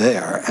deeply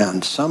there,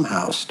 and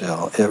somehow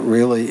still it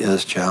really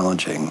is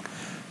challenging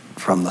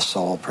from the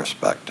soul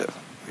perspective,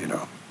 you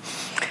know.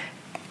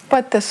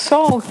 But the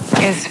soul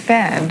is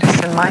fed,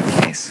 in my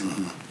case,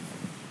 mm-hmm.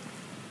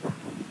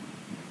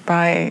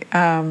 by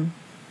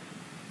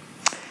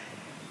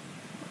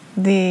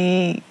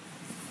the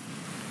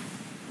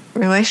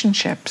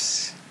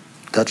relationships.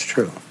 That's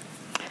true.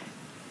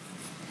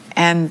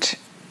 And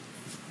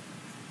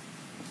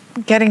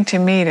getting to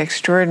meet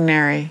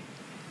extraordinary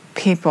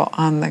people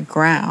on the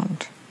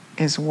ground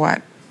is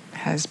what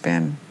has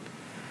been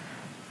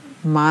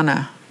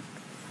manna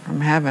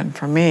from heaven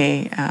for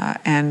me,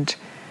 and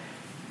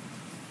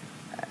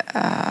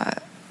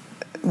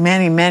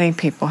many, many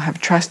people have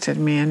trusted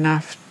me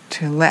enough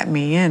to let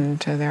me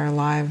into their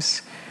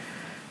lives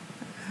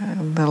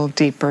a little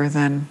deeper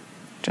than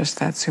just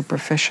that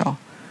superficial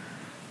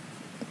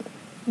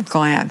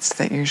glance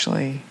that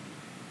usually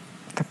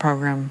the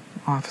program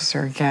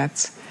officer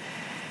gets.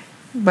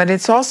 But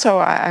it's also,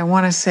 I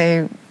want to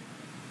say,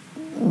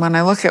 when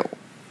I look at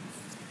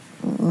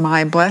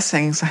my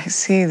blessings, I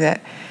see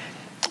that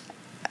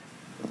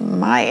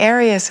my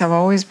areas have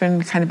always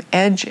been kind of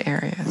edge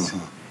areas.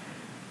 Mm-hmm.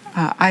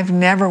 I've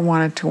never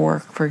wanted to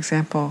work, for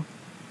example,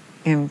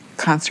 in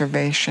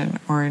conservation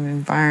or in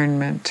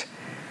environment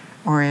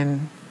or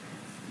in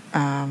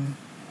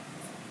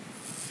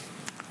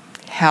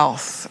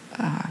health,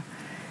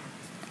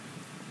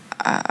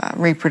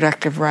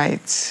 reproductive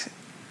rights.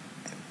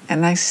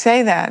 And I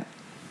say that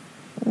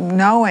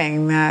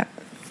knowing that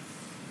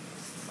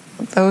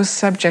those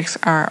subjects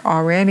are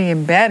already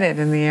embedded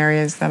in the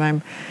areas that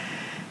I'm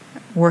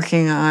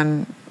working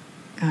on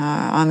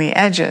the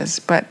edges.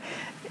 But,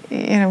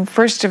 you know,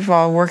 first of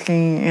all,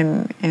 working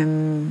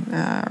in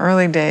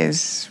early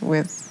days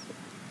with,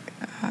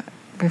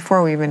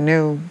 before we even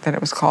knew that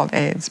it was called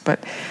AIDS,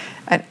 but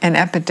an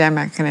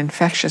epidemic, an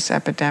infectious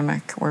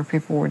epidemic where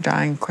people were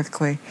dying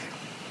quickly.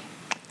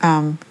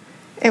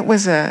 It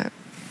was a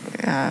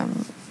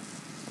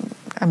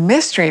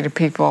mystery to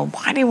people.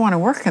 Why do you want to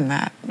work in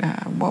that?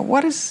 Well,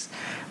 what is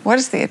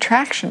the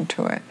attraction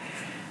to it?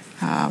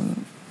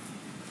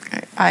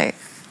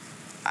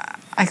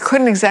 I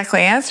couldn't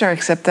exactly answer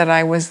except that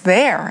I was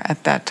there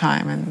at that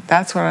time, and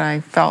that's what I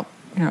felt,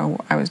 you know,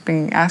 I was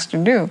being asked to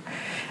do.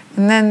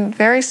 And then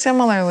very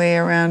similarly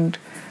around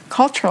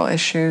cultural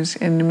issues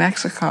in New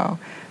Mexico,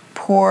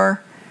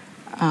 poor,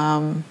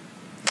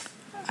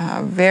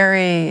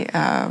 very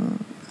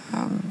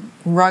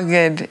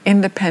rugged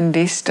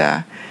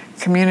independista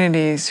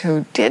communities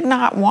who did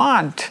not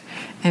want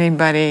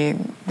anybody,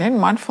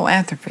 didn't want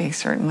philanthropy,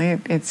 certainly.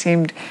 It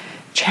seemed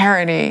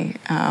charity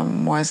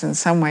was in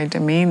some way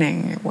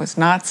demeaning. It was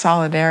not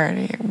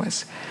solidarity. It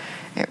was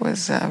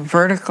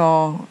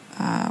vertical,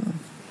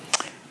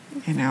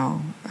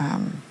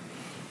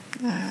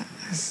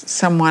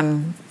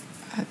 someone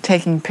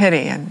taking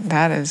pity, and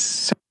that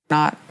is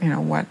not, you know,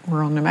 what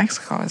rural New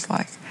Mexico is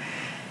like.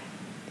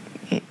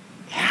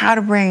 How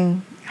to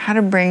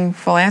bring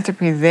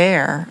philanthropy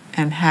there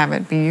and have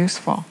it be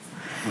useful,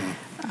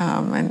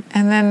 and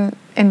then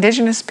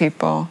indigenous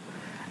people.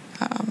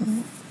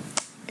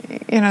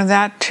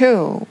 That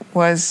too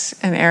was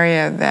an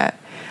area that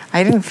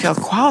I didn't feel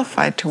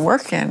qualified to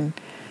work in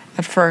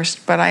at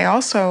first, but I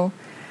also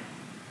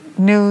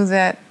knew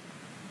that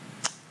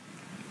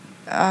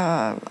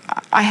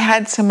I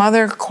had some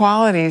other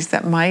qualities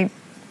that might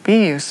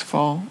be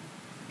useful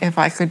if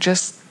I could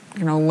just,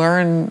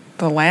 learn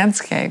the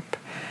landscape.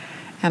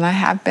 And I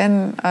have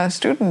been a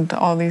student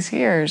all these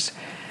years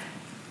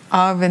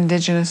of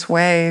indigenous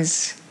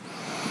ways,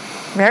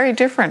 very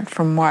different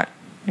from what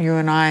you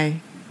and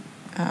I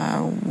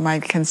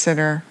might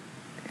consider,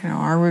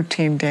 our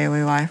routine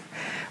daily life,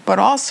 but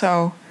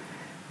also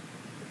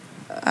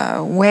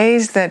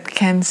ways that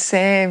can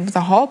save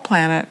the whole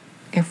planet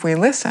if we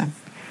listen.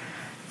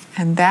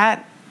 And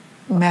that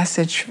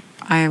message,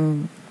 I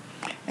am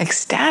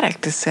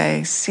ecstatic to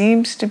say,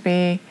 seems to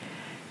be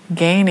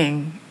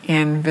gaining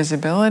in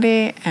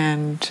visibility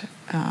and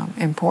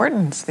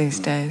importance these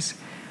days,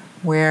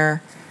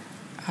 where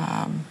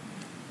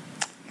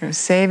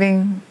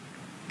saving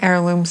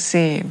heirloom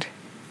seed,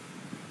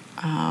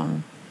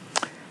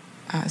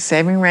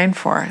 saving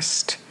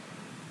rainforest,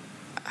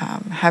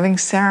 having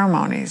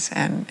ceremonies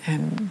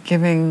and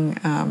giving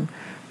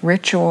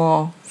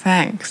ritual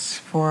thanks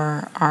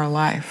for our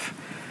life.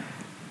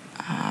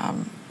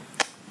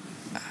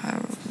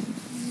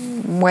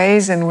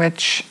 Ways in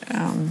which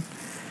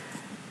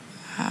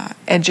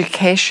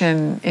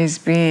education is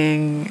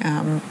being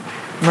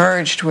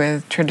merged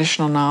with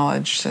traditional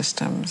knowledge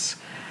systems.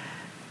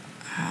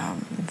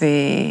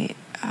 The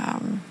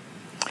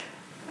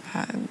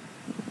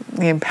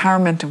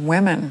empowerment of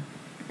women,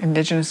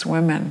 indigenous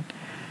women,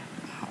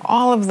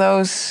 all of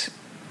those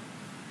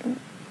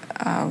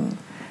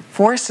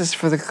forces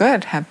for the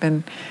good have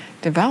been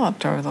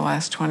developed over the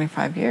last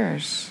 25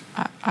 years.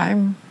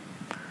 I'm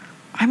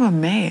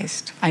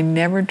amazed. I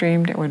never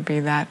dreamed it would be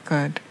that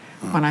good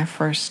when I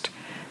first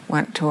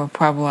went to a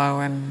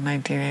Pueblo in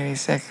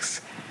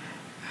 1986,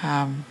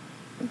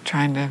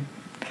 trying to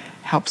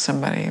help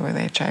somebody with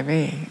HIV.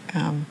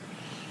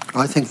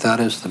 I think that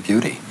is the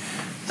beauty.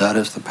 That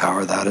is the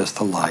power. That is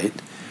the light,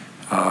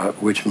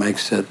 which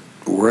makes it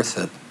worth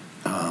it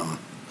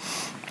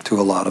to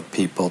a lot of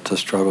people to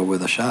struggle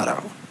with the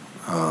shadow.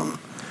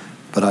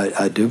 But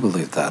I do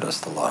believe that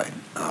is the light.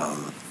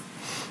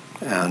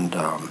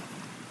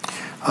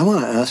 I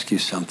want to ask you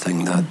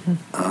something that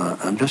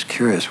I'm just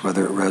curious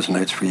whether it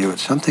resonates for you.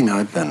 It's something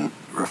I've been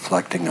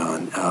reflecting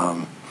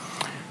on.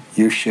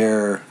 You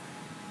share,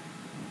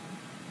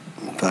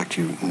 in fact,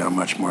 you know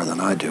much more than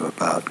I do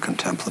about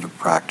contemplative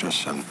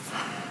practice and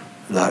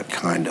that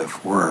kind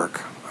of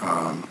work.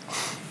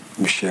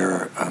 You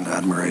share an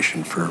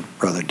admiration for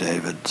Brother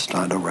David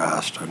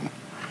Steindl-Rast and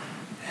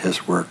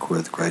his work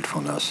with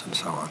gratefulness and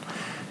so on.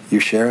 You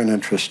share an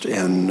interest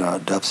in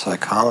depth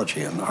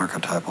psychology and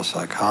archetypal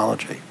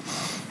psychology.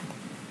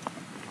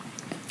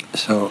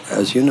 So,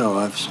 as you know,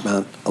 I've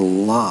spent a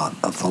lot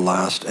of the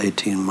last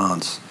 18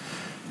 months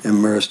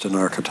immersed in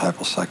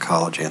archetypal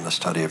psychology and the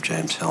study of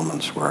James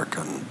Hillman's work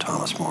and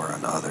Thomas More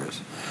and others.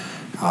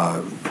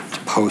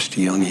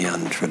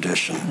 Post-Jungian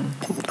tradition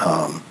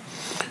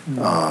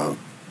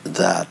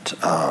that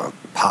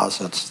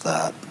posits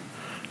that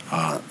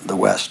the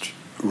West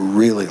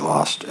really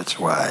lost its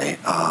way,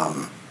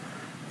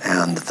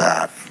 and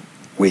that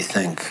we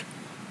think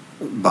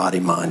body,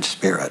 mind,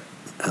 spirit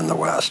in the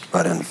West.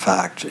 But in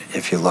fact,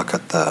 if you look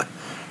at the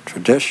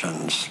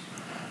traditions,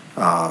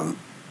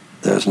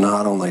 there's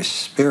not only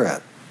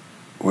spirit,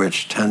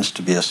 which tends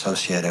to be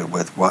associated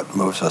with what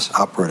moves us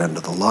upward into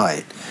the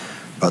light,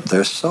 but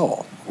there's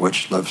soul,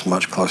 which lives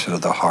much closer to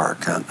the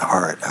heart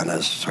and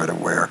is sort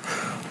of where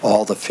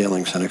all the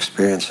feelings and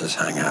experiences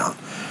hang out,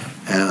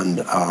 and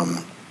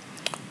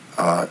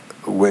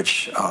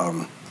which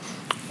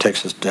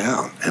takes us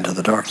down into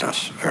the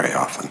darkness very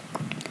often.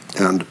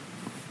 And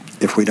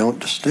if we don't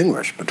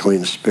distinguish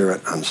between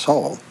spirit and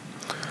soul,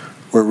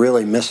 we're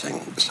really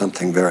missing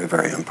something very,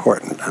 very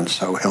important. And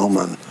so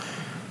Hillman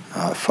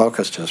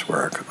focused his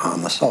work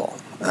on the soul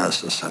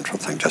as the central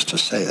thing, just to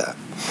say that.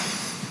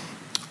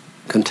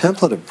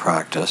 Contemplative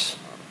practice,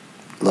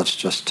 let's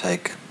just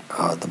take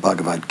the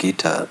Bhagavad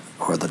Gita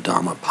or the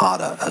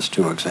Dhammapada as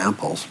two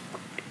examples,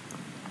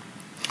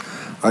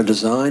 are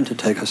designed to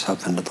take us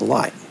up into the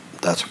light.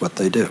 That's what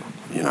they do,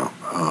 you know.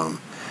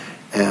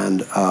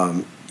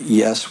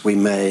 Yes, we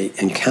may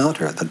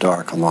encounter the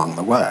dark along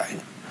the way,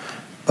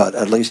 but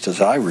at least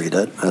as I read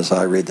it, as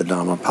I read the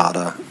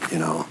Dhammapada, you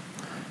know,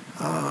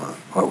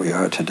 what we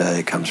are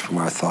today comes from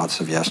our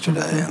thoughts of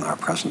yesterday, and our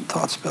present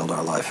thoughts build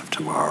our life of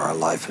tomorrow. Our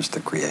life is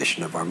the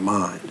creation of our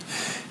mind.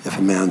 If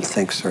a man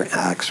thinks or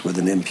acts with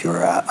an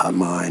impure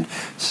mind,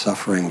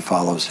 suffering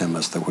follows him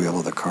as the wheel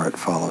of the cart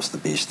follows the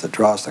beast that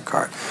draws the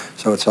cart.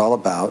 So it's all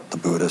about the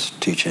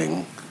Buddhist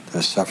teaching.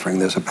 There's suffering,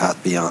 there's a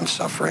path beyond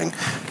suffering.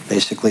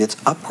 Basically, it's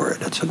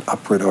upward. It's an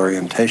upward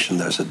orientation.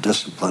 There's a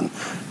discipline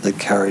that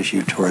carries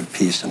you toward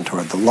peace and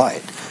toward the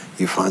light.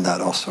 You find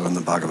that also in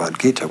the Bhagavad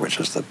Gita, which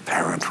is the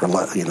parent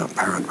religion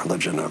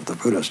of the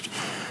Buddhist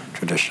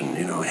tradition.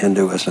 You know,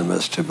 Hinduism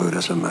is to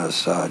Buddhism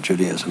as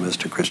Judaism is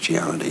to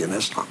Christianity and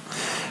Islam.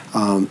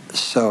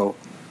 So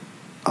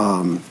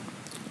go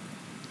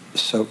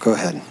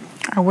ahead.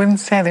 I wouldn't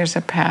say there's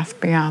a path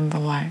beyond the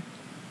light.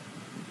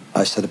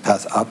 I said a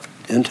path up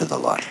into the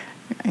light.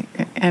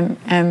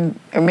 And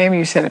maybe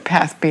you said a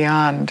path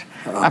beyond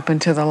up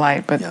into the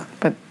light,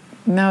 but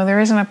no, there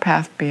isn't a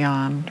path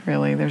beyond,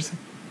 really. There's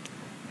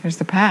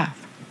the path.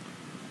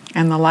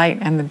 And the light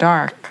and the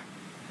dark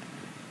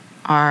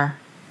are,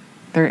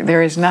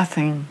 there is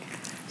nothing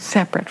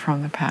separate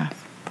from the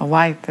path. The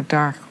light, the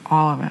dark,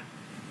 all of it.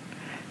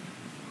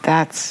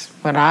 That's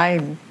what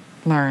I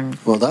learned.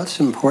 Well, that's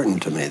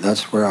important to me.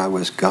 That's where I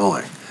was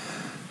going.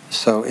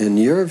 So in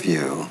your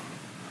view,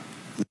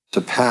 it's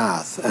a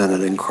path, and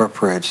it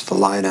incorporates the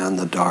light and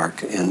the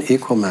dark in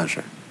equal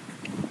measure.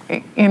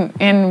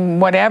 In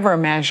whatever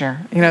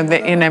measure, you know,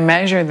 in a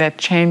measure that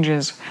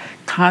changes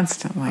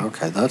constantly.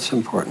 Okay, that's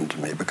important to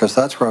me, because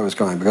that's where I was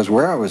going. Because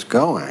where I was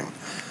going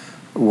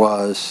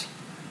was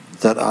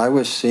that I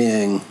was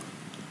seeing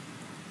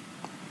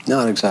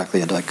not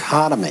exactly a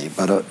dichotomy,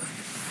 but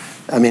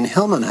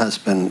Hillman has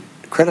been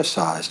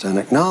criticized and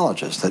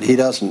acknowledges that he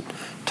doesn't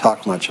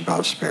talk much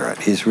about spirit.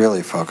 He's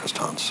really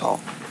focused on soul.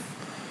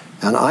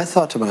 And I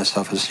thought to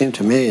myself, it seemed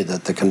to me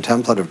that the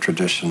contemplative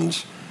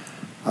traditions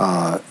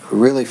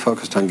really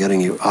focused on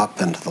getting you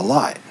up into the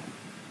light.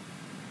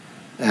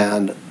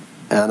 And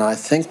I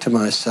think to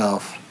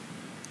myself,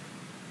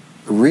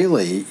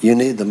 really, you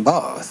need them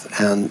both.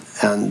 And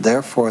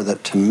therefore,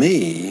 that to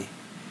me,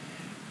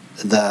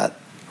 that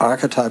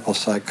archetypal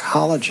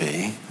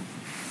psychology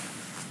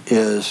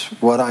is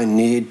what I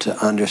need to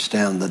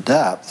understand the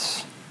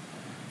depths,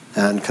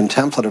 and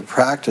contemplative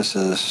practice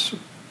is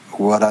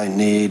what I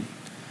need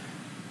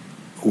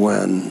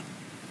when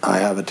I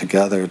have it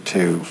together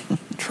to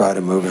try to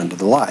move into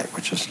the light,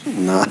 which is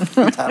not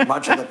that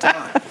much of the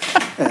time.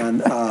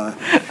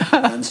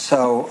 And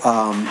so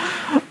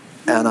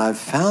I've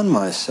found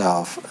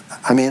myself,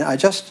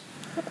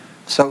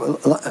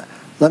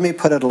 let me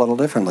put it a little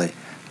differently.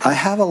 I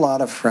have a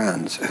lot of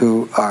friends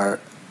who are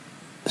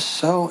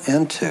so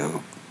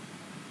into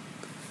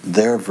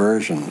their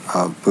version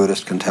of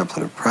Buddhist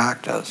contemplative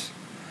practice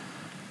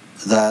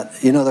that,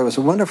 there was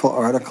a wonderful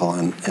article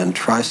in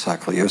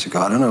Tricycle years ago.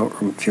 I don't know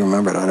if you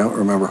remember it. I don't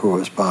remember who it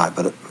was by,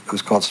 but it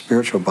was called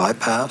Spiritual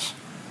Bypass.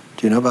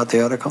 Do you know about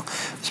the article?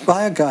 It's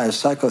by a guy, a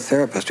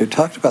psychotherapist, who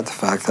talked about the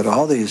fact that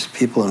all these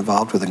people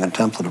involved with the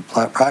contemplative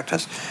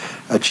practice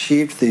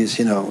achieved these,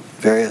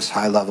 various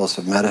high levels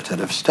of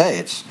meditative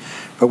states.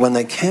 But when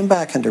they came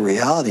back into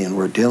reality and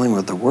were dealing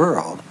with the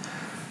world,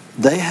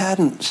 they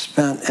hadn't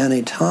spent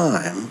any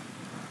time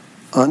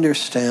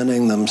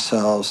understanding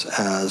themselves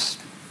as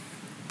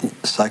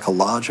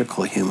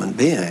psychological human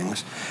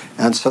beings.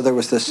 And so there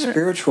was this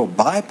spiritual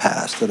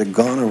bypass that had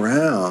gone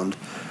around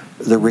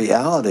the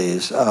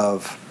realities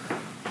of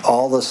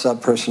all the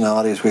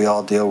subpersonalities we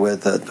all deal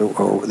with,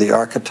 or the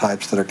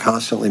archetypes that are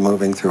constantly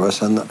moving through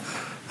us, and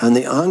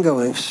the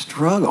ongoing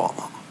struggle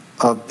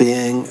of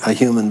being a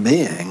human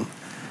being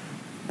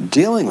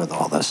dealing with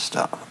all this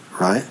stuff,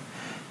 right?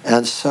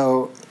 And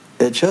so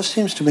it just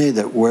seems to me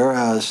that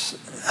whereas,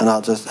 and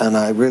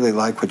I really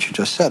like what you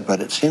just said, but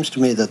it seems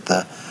to me that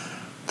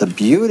the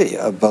beauty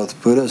of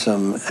both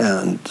Buddhism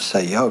and,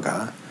 say,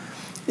 yoga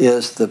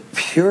is the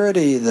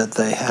purity that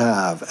they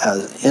have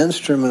as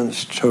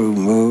instruments to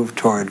move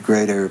toward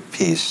greater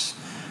peace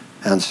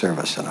and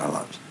service in our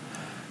lives.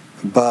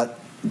 But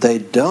they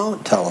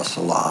don't tell us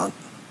a lot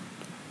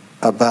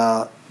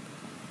about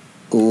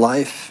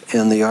life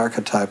in the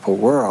archetypal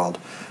world,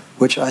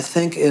 which I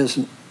think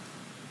is,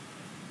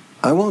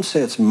 I won't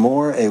say it's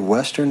more a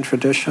Western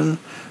tradition,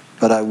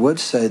 but I would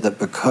say that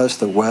because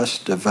the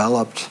West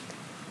developed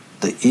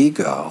the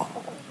ego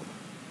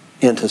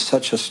into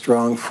such a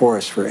strong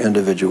force for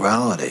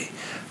individuality,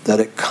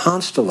 that it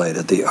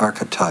constellated the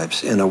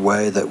archetypes in a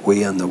way that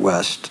we in the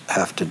West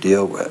have to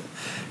deal with.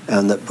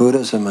 And that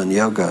Buddhism and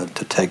yoga,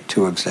 to take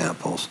two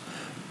examples,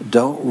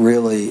 don't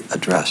really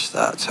address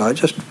that. So I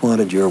just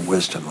wanted your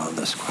wisdom on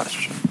this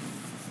question.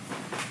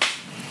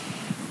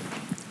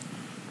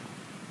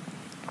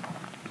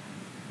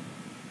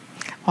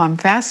 Well, I'm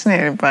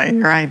fascinated by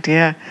your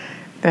idea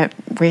that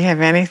we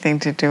have anything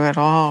to do at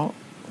all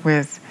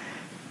with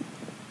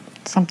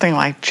something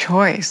like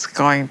choice,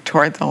 going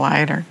toward the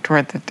light or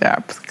toward the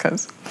depth,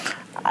 because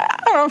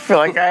I don't feel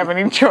like I have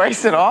any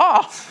choice at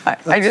all.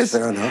 I just,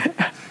 fair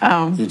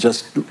enough. You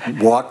just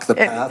walk the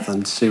path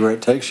and see where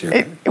it takes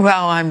you.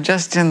 Well, I'm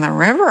just in the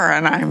river,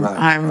 and I'm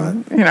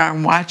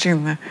I'm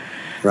watching the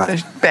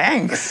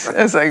banks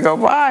as I go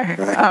by.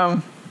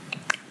 Right.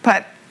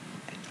 But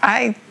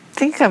I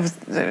think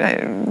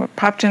what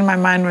popped into my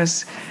mind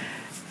was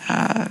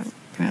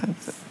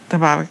the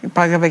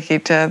Bhagavad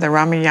Gita, the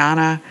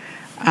Ramayana,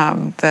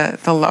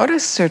 the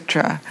Lotus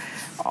Sutra.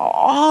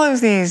 All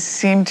of these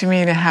seem to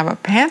me to have a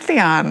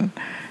pantheon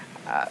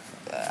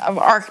of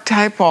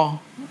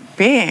archetypal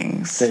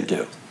beings. They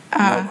do.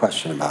 No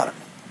question about it.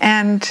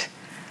 And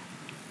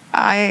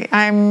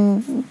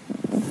I'm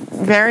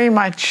very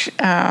much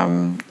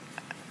a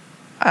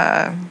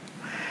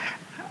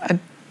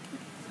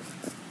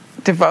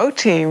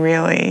devotee,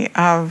 really,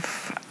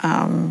 of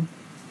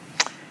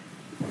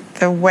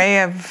the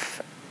way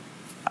of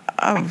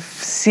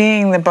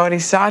seeing the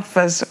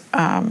bodhisattvas,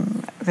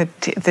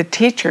 the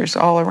teachers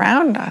all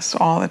around us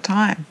all the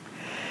time.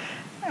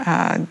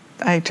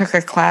 I took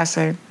a class,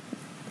 I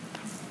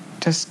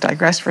just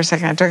digressed for a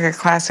second, I took a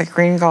class at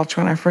Green Gulch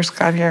when I first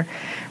got here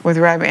with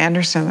Reb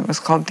Anderson that was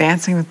called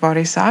Dancing with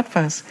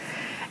Bodhisattvas.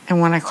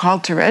 And when I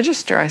called to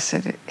register, I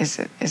said, is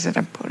it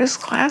a Buddhist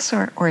class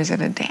or is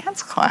it a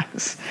dance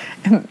class?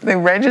 And the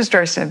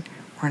registrar said,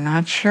 we're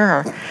not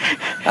sure.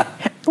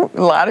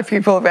 A lot of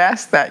people have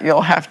asked that.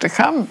 You'll have to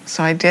come.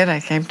 So I did. I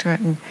came to it,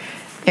 and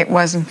it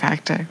was, in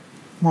fact, a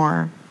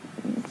more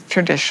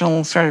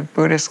traditional sort of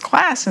Buddhist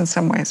class in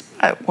some ways.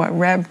 But what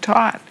Reb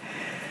taught,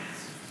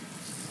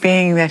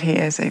 being that he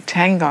is a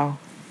tango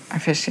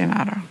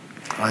aficionado.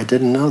 I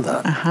didn't know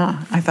that.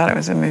 I thought it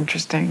was an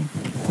interesting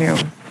new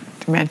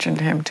dimension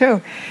to him,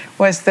 too,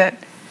 was that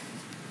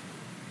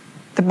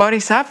the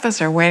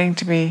bodhisattvas are waiting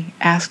to be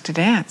asked to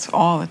dance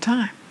all the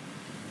time.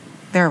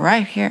 They're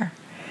right here.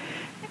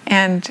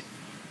 And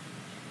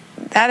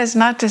that is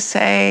not to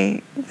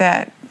say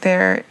that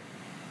there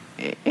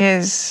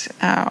is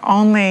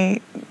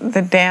only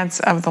the dance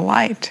of the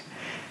light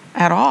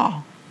at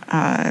all.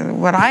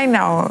 What I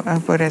know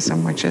of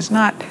Buddhism, which is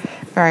not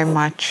very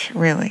much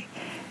really,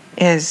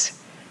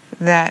 is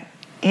that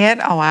it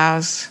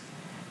allows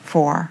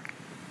for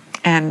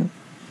and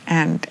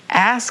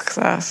asks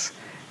us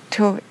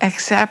to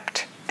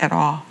accept it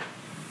all.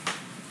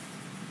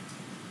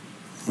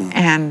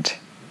 And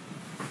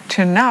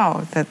to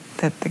know that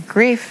the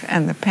grief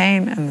and the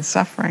pain and the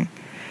suffering,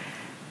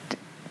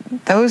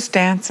 those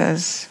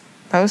dances,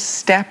 those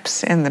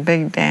steps in the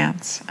big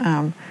dance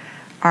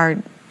are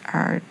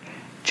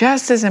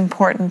just as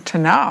important to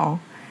know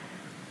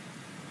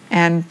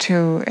and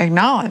to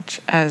acknowledge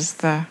as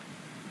the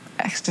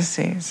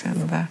ecstasies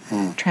and the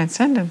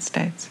transcendent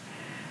states.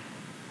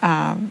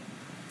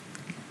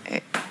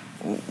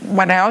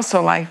 What I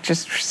also liked,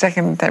 just for a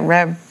second, that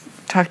Reb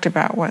talked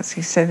about was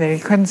he said that he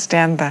couldn't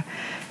stand the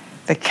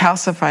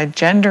calcified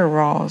gender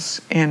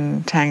roles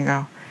in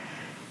tango,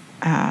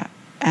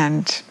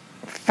 and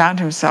found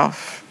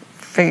himself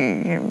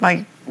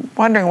like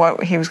wondering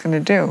what he was going to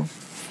do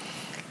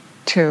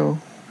to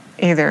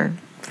either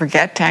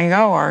forget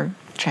tango or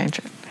change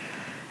it.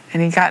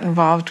 And he got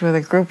involved with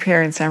a group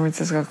here in San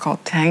Francisco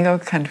called Tango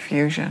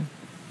Confusion,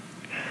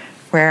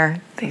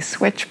 where they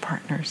switch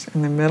partners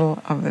in the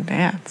middle of the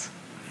dance.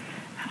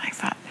 And I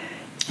thought,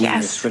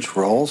 yes. They switch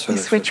roles? They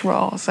switch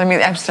roles.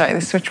 I'm sorry,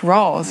 they switch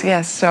roles,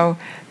 yes. So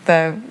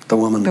the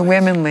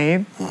women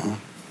lead,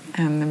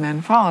 and the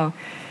men follow.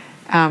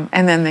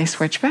 And then they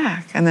switch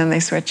back, and then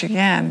they switch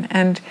again.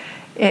 And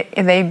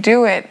they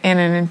do it in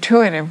an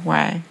intuitive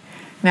way.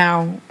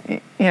 Now,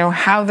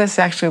 how this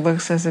actually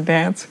looks as a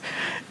dance,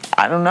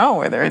 I don't know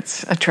whether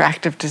it's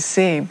attractive to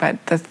see, but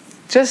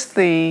just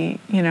the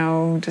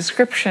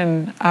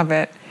description of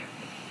it,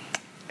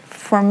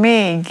 for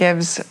me,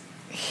 gives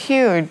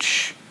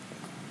huge,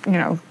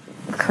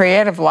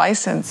 creative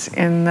license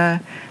in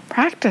the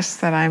practice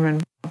that I'm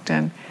involved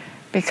in,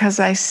 because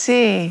I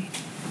see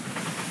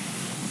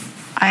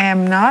I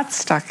am not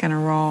stuck in a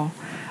role.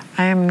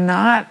 I am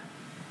not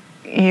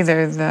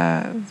either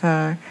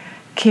the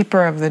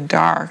keeper of the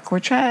dark,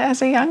 which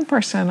as a young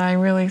person I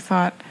really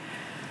thought,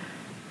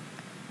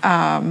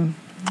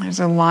 there's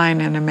a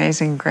line in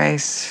Amazing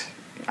Grace,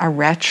 a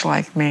wretch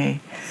like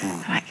me.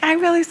 I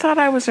really thought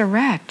I was a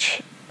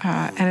wretch.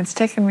 And it's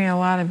taken me a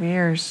lot of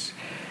years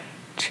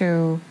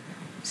to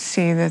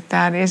see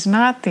that is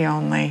not the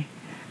only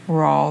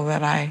role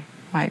that I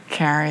might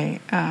carry.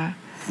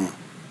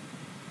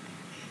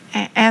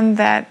 And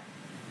that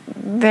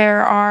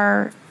there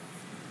are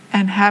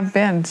and have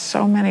been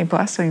so many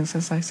blessings,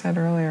 as I said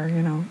earlier,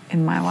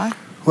 in my life.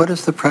 What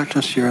is the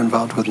practice you're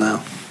involved with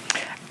now?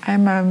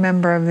 I'm a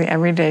member of the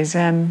Everyday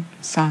Zen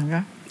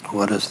Sangha.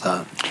 What is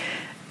that?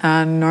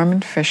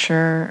 Norman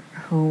Fisher,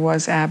 who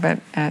was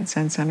abbot at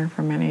Zen Center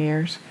for many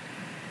years,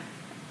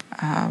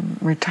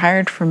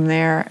 retired from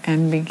there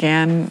and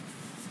began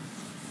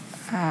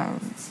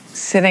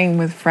sitting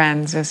with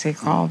friends, as he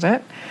called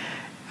it,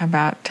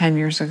 about 10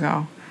 years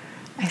ago.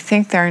 I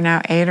think there are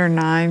now 8 or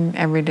 9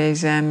 Everyday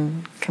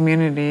Zen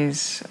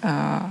communities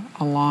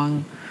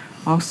along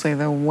mostly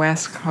the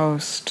west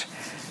coast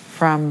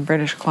from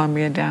British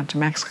Columbia down to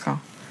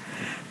Mexico.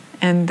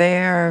 And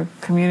they are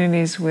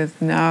communities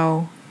with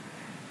no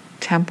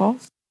temple.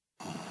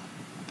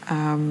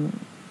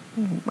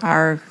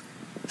 Our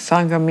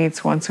Sangha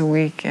meets once a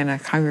week in a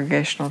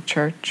congregational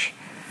church.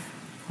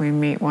 We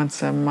meet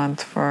once a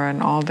month for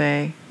an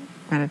all-day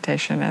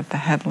meditation at the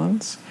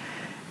Headlands.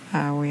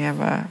 We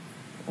have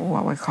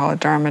what we call a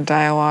Dharma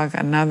dialogue,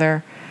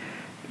 another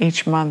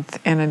each month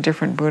in a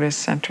different Buddhist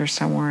center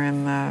somewhere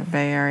in the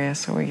Bay Area,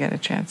 so we get a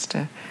chance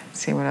to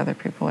see what other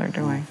people are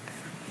doing.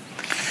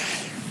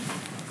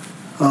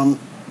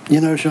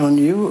 Jean,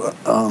 you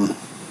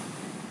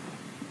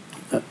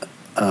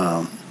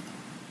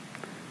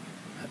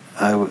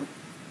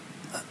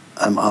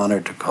I'm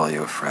honored to call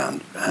you a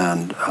friend,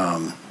 and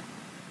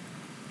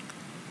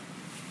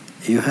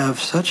you have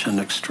such an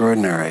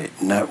extraordinary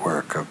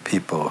network of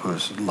people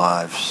whose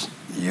lives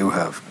you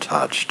have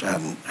touched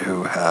and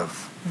who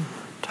have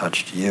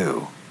touched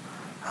you.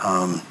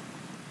 I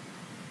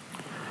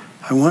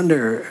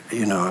wonder,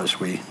 as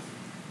we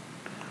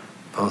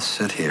both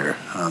sit here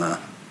on a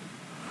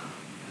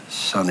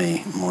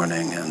sunny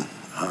morning in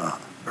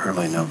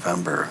early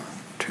November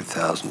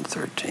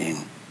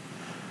 2013,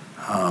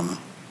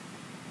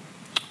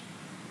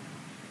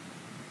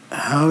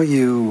 how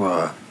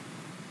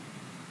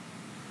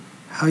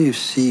you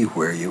see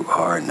where you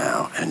are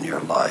now in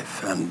your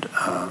life, and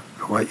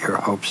what your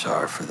hopes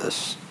are for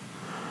this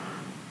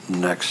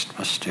next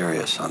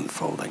mysterious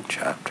unfolding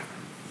chapter.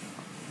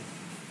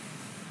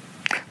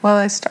 Well,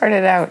 I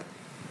started out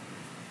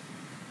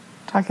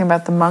talking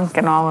about the monk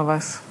in all of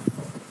us.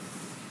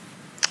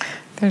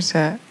 There's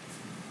a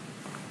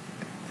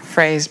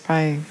phrase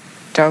by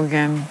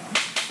Dogen,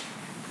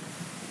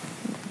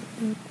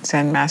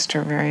 Zen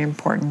master, very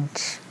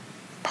important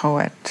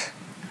poet,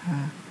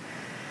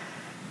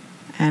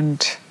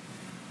 and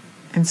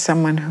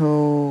someone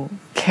who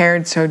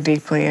cared so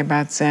deeply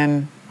about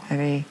Zen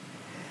that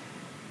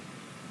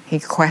he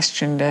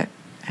questioned it,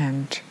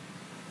 and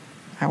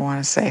I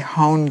want to say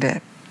honed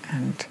it,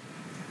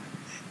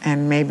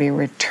 and maybe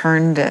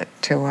returned it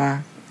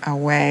to a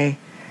way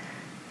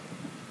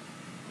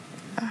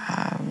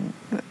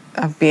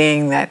of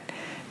being that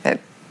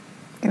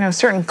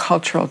certain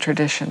cultural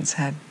traditions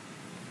had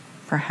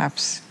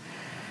perhaps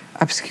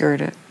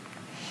obscured it.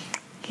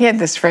 He had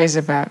this phrase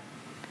about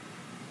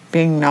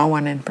being no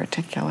one in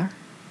particular.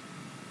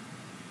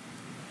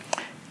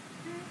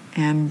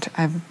 And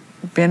I've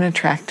been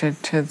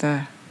attracted to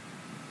the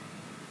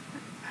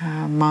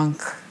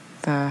monk,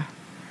 the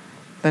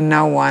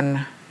no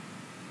one.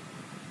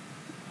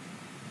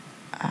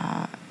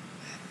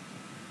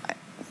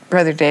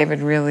 Brother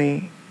David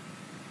really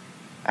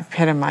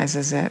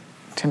epitomizes it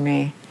to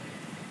me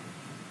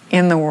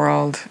in the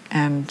world,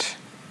 and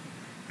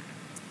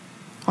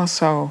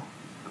also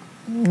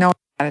knowing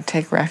how to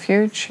take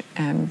refuge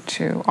and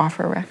to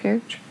offer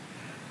refuge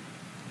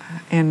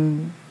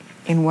in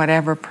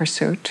whatever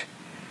pursuit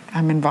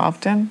I'm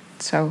involved in.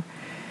 So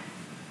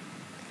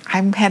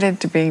I'm headed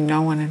to being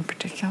no one in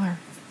particular.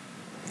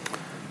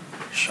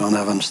 Sean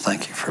Evans,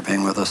 thank you for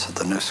being with us at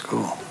the New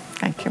School.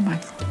 Thank you,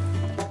 Michael.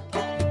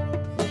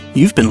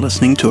 You've been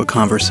listening to a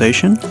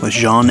conversation with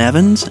Sean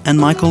Evans and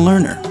Michael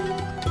Lerner.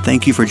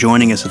 Thank you for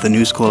joining us at the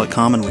New School at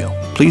Commonweal.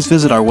 Please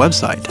visit our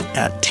website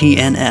at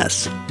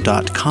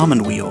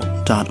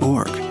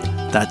tns.commonweal.org.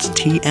 That's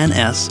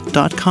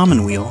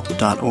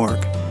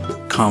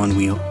tns.commonweal.org.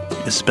 Commonweal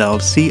is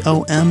spelled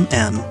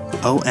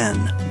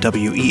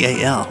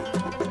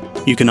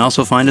COMMONWEAL. You can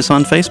also find us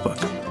on Facebook.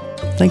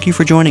 Thank you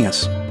for joining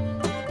us.